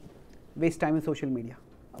to waste time in social media.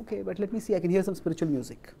 Okay, but let me see, I can hear some spiritual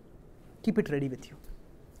music. Keep it ready with you.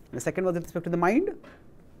 And the second was with respect to the mind.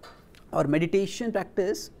 Our meditation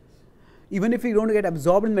practice, even if we don't get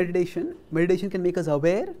absorbed in meditation, meditation can make us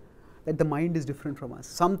aware that the mind is different from us.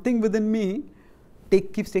 Something within me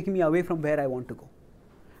keeps taking me away from where I want to go.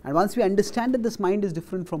 And once we understand that this mind is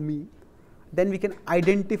different from me, then we can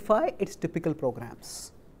identify its typical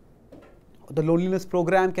programs. The loneliness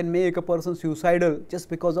program can make a person suicidal just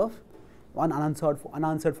because of one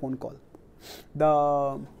unanswered phone call.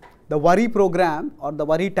 The worry program or the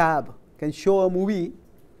worry tab can show a movie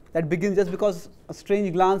that begins just because a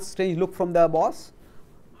strange glance, strange look from the boss,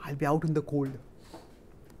 I'll be out in the cold.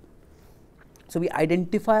 So we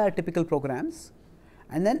identify our typical programs,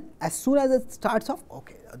 and then as soon as it starts off,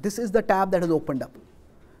 okay, this is the tab that has opened up.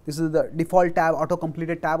 This is the default tab,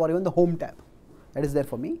 auto-completed tab, or even the home tab. that is there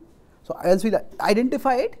for me. So once we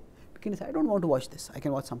identify it, we can say, I don't want to watch this, I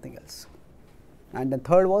can watch something else. And then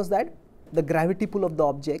third was that the gravity pull of the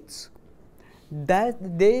objects,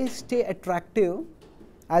 that they stay attractive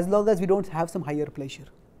as long as we don't have some higher pleasure.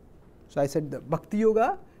 So I said the Bhakti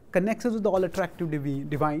Yoga connects us with the all attractive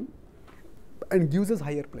divine and gives us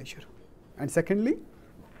higher pleasure. And secondly,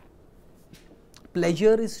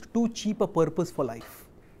 pleasure is too cheap a purpose for life.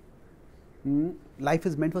 Life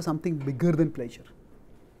is meant for something bigger than pleasure.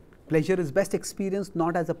 Pleasure is best experienced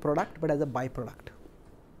not as a product but as a byproduct.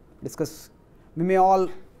 Discuss.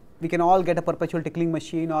 We can all get a perpetual tickling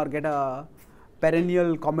machine or get a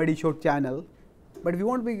perennial comedy show channel, but we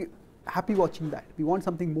won't be happy watching that. We want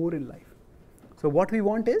something more in life. So what we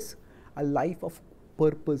want is a life of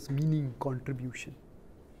purpose, meaning, contribution.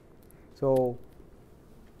 So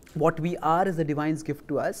what we are is the divine's gift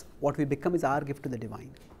to us. What we become is our gift to the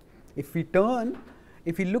divine. If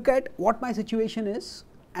we look at what my situation is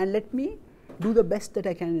and let me do the best that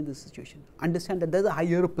I can in this situation, understand that there is a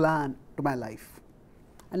higher plan to my life,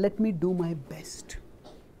 and let me do my best.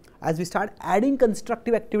 As we start adding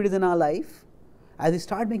constructive activities in our life, as we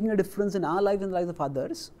start making a difference in our lives and the lives of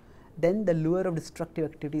others, then the lure of destructive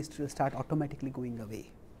activities will start automatically going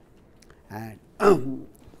away. And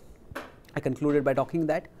I concluded by talking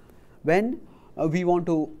that when we want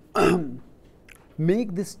to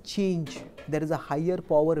make this change, there is a higher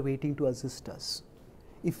power waiting to assist us.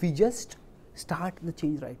 If we just start the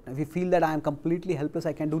change right now, if we feel that I am completely helpless,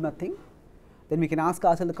 I can do nothing, then we can ask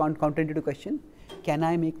ourselves the counterintuitive question, can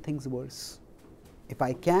I make things worse? If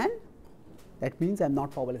I can, that means I am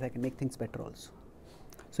not powerless, I can make things better also.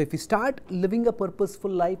 So if we start living a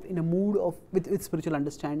purposeful life in a mood of with spiritual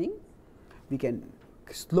understanding, we can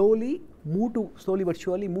slowly but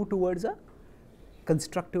surely move towards a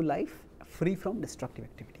constructive life free from destructive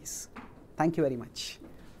activities. Thank you very much.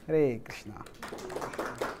 Hare Krishna.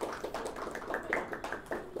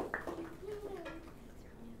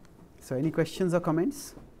 So any questions or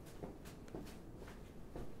comments?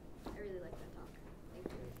 I really like that talk. Thank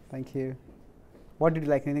you. Thank you. What did you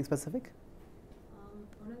like? Anything specific?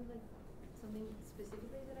 One of something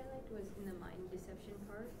specifically that I liked was in the mind deception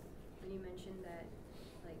part, when you mentioned that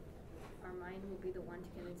our mind will be the one to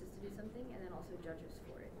convince us to do something and then also judge us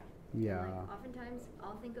for it. Yeah. And, oftentimes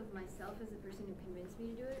I'll think of myself as the person who convinced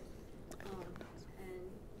me to do it,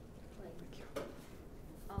 and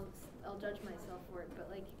I'll judge myself for it.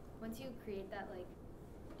 But once you create that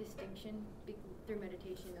distinction through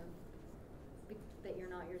meditation of that you're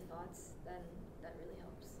not your thoughts, then that really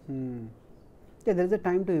helps. Yeah, there is a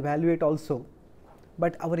time to evaluate also,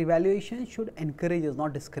 but our evaluation should encourage us,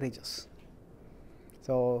 not discourage us.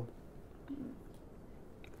 So,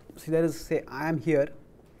 see, there is, say, I am here,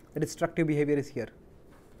 the destructive behavior is here.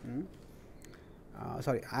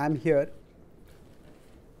 I am here,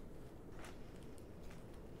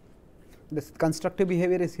 this constructive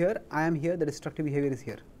behavior is here, I am here, the destructive behavior is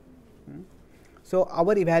here. So,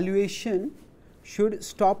 our evaluation should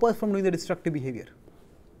stop us from doing the destructive behavior.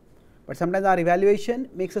 But sometimes our evaluation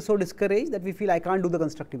makes us so discouraged that we feel I can't do the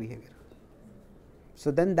constructive behavior. So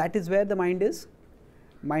then that is where the mind is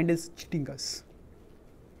cheating us.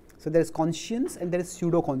 So there is conscience and there is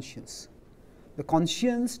pseudo-conscience. The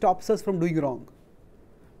conscience stops us from doing wrong.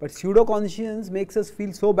 But pseudo-conscience makes us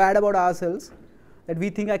feel so bad about ourselves that we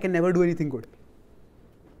think I can never do anything good.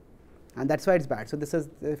 And that's why it's bad. So this is,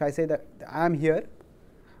 if I say that I am here,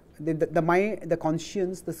 the mind, the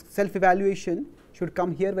conscience, the self-evaluation should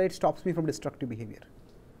come here where it stops me from destructive behavior.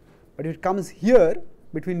 But if it comes here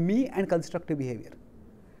between me and constructive behavior,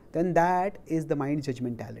 then that is the mind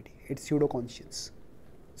judgmentality. It's pseudo-conscience.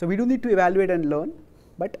 So we do need to evaluate and learn,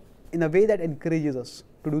 but in a way that encourages us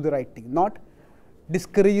to do the right thing, not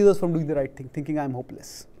discourages us from doing the right thing, thinking I am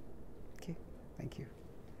hopeless. Okay, thank you.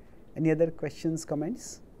 Any other questions,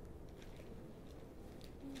 comments?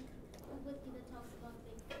 Bhagavad-Gītā talks about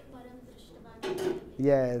param drishtavan.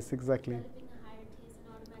 Yes, exactly. Developing a higher taste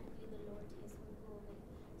and automatically the lower taste will go away.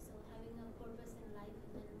 So having a purpose in life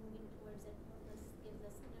and then moving towards that purpose gives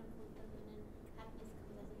us inner fulfillment and happiness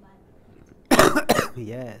comes as a byproduct.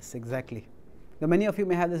 Yes, exactly. Now, many of you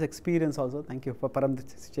may have this experience also. Thank you for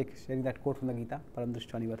sharing that quote from the Gita, param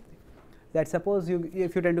drishtva nivarti. That suppose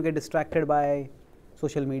if you tend to get distracted by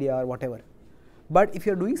social media or whatever, but if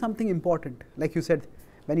you are doing something important, like you said,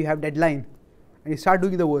 when you have deadline and you start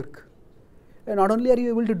doing the work, not only are you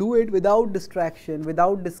able to do it without distraction,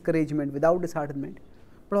 without discouragement, without disheartenment,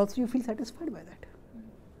 but also you feel satisfied by that.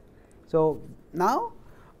 So now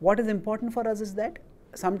what is important for us is that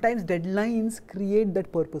sometimes deadlines create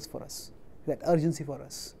that purpose for us, that urgency for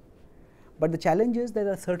us. But the challenge is there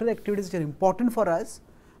are certain activities which are important for us,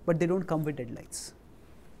 but they don't come with deadlines.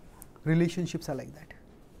 Relationships are like that.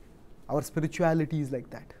 Our spirituality is like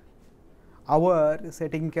that. Our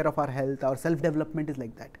taking care of our health, our self-development is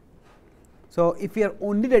like that. So if we are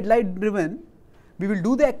only deadline driven, we will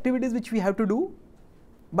do the activities which we have to do,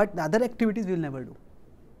 but the other activities we will never do.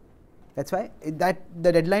 That's why our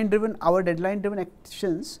deadline driven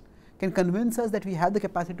actions can convince us that we have the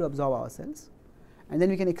capacity to absorb ourselves, and then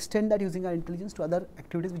we can extend that using our intelligence to other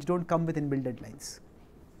activities which don't come with inbuilt deadlines.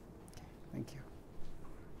 Okay, thank you.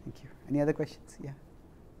 Thank you. Any other questions? Yeah.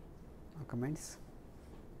 Or comments?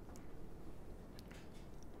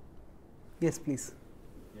 Yes, please.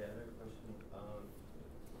 Yeah, I have a question.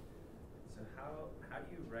 So how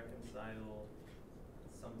do you reconcile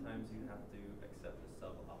sometimes you have to accept a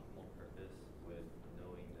suboptimal purpose with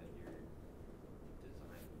knowing that you're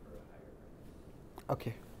designed for a higher purpose?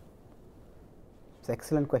 Okay. It's an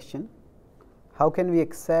excellent question. How can we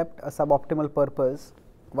accept a suboptimal purpose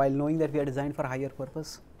while knowing that we are designed for a higher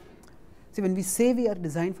purpose? See, when we say we are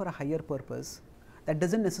designed for a higher purpose, that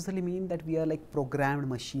doesn't necessarily mean that we are like programmed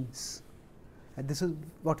machines. And this is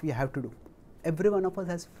what we have to do. Every one of us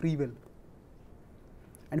has free will.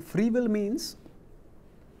 And free will means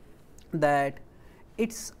that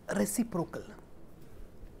it's reciprocal.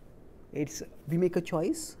 We make a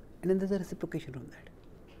choice and then there's a reciprocation from that.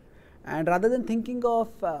 And rather than thinking of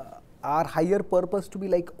our higher purpose to be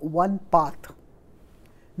like one path,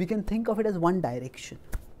 we can think of it as one direction.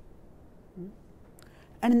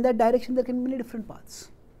 And in that direction there can be many different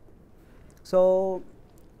paths. So,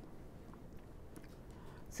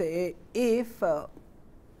 say if now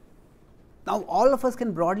all of us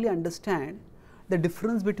can broadly understand the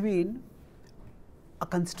difference between a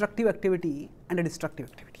constructive activity and a destructive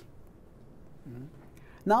activity.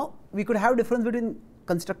 Now, we could have difference between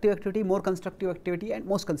constructive activity, more constructive activity and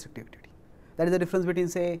most constructive activity. That is the difference between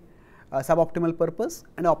say a suboptimal purpose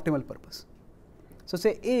and an optimal purpose. So,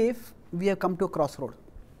 say if we have come to a crossroad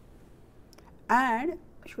and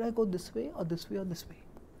should I go this way or this way or this way?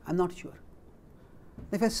 I am not sure.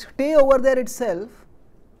 If I stay over there itself,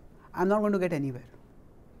 I am not going to get anywhere.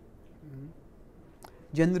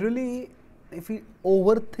 Generally, if we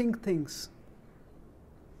overthink things,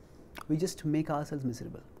 we just make ourselves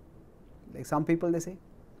miserable. Like some people, they say,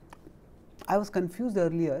 I was confused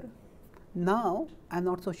earlier, now I am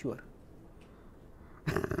not so sure.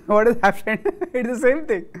 What has happened? It is the same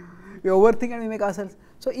thing. We overthink and we make ourselves.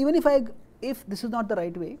 So even if this is not the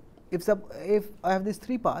right way, if I have these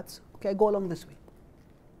three paths, okay, I go along this way.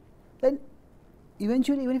 Then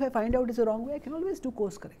eventually, even if I find out it's the wrong way, I can always do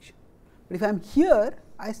course correction. But if I am here,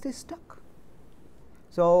 I stay stuck.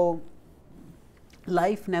 So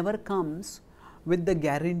life never comes with the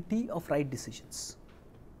guarantee of right decisions.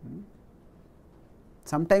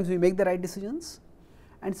 Sometimes we make the right decisions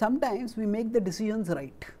and sometimes we make the decisions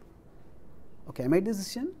right. Okay, I made this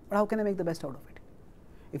decision, but how can I make the best out of it?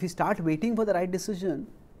 If we start waiting for the right decision,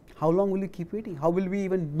 how long will we keep waiting? How will we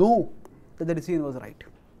even know that the decision was right?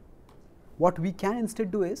 What we can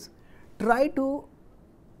instead do is try to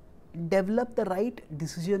develop the right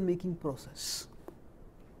decision making process.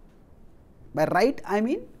 By right, I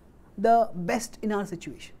mean the best in our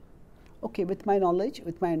situation. Okay, with my knowledge,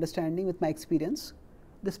 with my understanding, with my experience,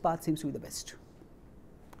 this path seems to be the best.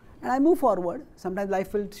 And I move forward. Sometimes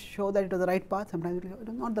life will show that it was the right path, sometimes it will show it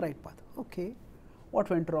was not the right path. Okay, what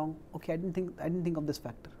went wrong? Okay, I didn't think of this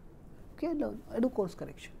factor. Okay, I do course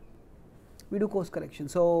correction. We do course correction.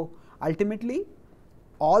 So ultimately,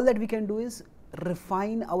 all that we can do is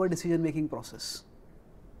refine our decision making process.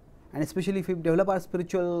 And especially if we develop our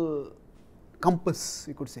spiritual compass,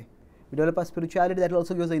 you could say. We develop our spirituality, that will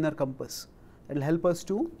also give us the inner compass. That will help us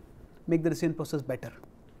to make the decision process better.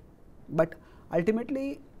 But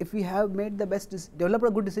ultimately, if we have made the best, develop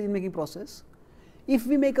a good decision making process, if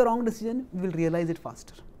we make a wrong decision, we will realize it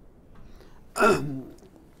faster.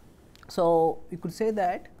 So you could say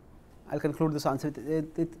that, I will conclude this answer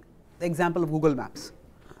with the example of Google Maps.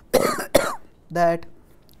 That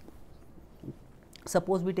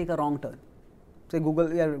suppose we take a wrong turn. Say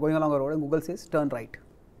we are going along a road and Google says turn right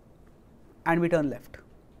and we turn left.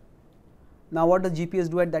 Now what does GPS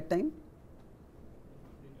do at that time?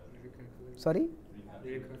 Sorry?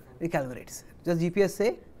 Recalibrates. Does GPS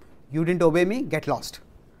say, you didn't obey me, get lost?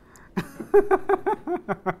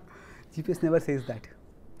 GPS never says that.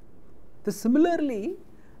 So similarly,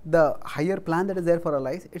 the higher plan that is there for our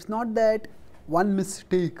lives, it's not that one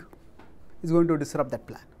mistake is going to disrupt that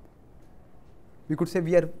plan. We could say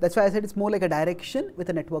that's why I said it's more like a direction with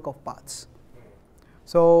a network of paths.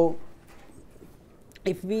 So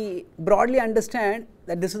if we broadly understand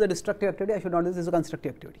that this is a destructive activity, I should not do this, is a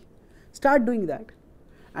constructive activity. Start doing that.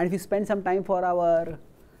 And if we spend some time for our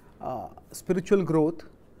spiritual growth,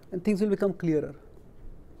 and things will become clearer.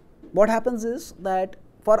 What happens is that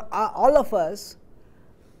for all of us,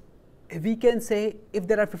 we can say if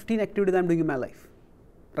there are 15 activities I am doing in my life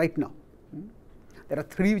right now, there are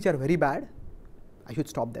 3 which are very bad, I should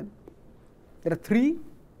stop them. There are 3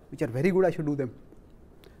 which are very good, I should do them.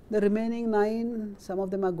 The remaining 9, some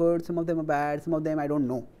of them are good, some of them are bad, some of them I don't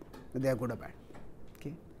know whether they are good or bad.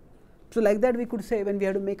 Okay. So like that we could say, when we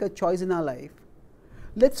have to make a choice in our life,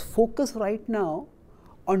 let's focus right now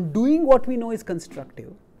on doing what we know is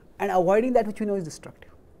constructive and avoiding that which we know is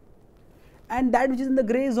destructive. And that which is in the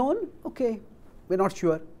grey zone, okay, we are not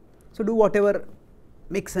sure, so do whatever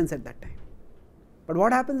makes sense at that time. But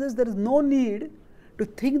what happens is there is no need to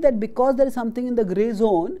think that because there is something in the grey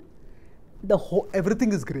zone,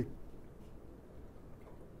 everything is grey.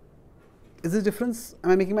 Is this difference?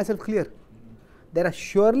 Am I making myself clear? There are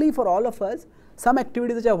surely for all of us some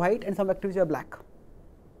activities which are white and some activities which are black.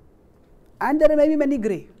 And there may be many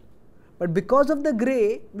grey. But because of the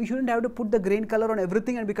grey, we shouldn't have to put the grain color on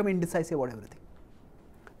everything and become indecisive about everything.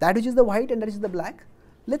 That which is the white and that which is the black,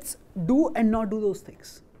 let's do and not do those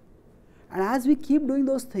things. And as we keep doing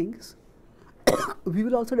those things, we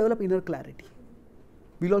will also develop inner clarity.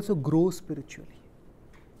 We will also grow spiritually.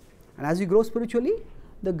 And as we grow spiritually,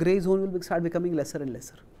 the grey zone will start becoming lesser and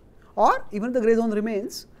lesser. Or even if the grey zone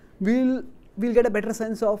remains, we'll get a better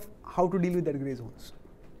sense of how to deal with that grey zones.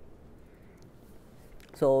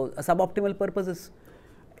 So a suboptimal purpose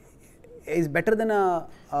is better than a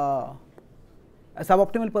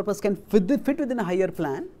suboptimal purpose can fit within a higher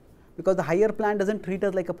plan, because the higher plan doesn't treat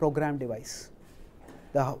us like a program device.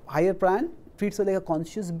 The higher plan treats us like a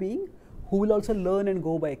conscious being who will also learn and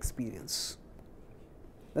go by experience.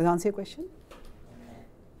 Does that answer your question?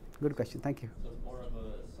 Good question, thank you. So it's more of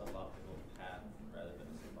a suboptimal path rather than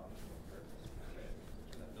a suboptimal purpose, right?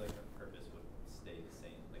 Because I feel like the purpose would stay the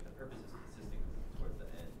same. Like the purpose is consistent towards the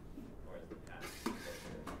end, whereas the path to get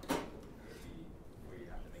there would be where you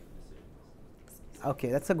have to make decisions. Okay,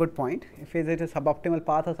 that's a good point. If is it a suboptimal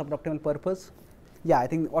path or suboptimal purpose? Yeah, I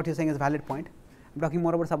think what you're saying is a valid point. I'm talking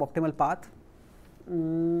more about suboptimal path.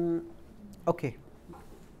 Okay.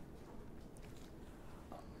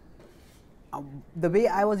 The way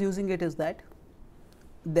I was using it is that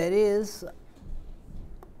there is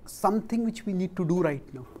something which we need to do right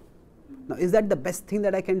now. Now, is that the best thing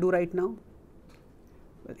that I can do right now?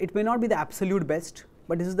 Well, it may not be the absolute best,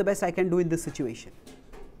 but this is the best I can do in this situation.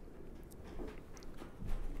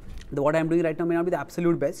 What I am doing right now may not be the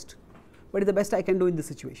absolute best, but it's the best I can do in this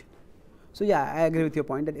situation. So yeah, I agree with your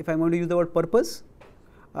point that if I am going to use the word purpose,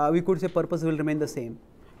 we could say purpose will remain the same.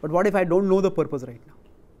 But what if I don't know the purpose right now?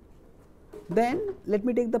 Then let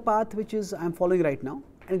me take the path which is I am following right now,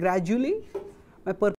 and gradually my purpose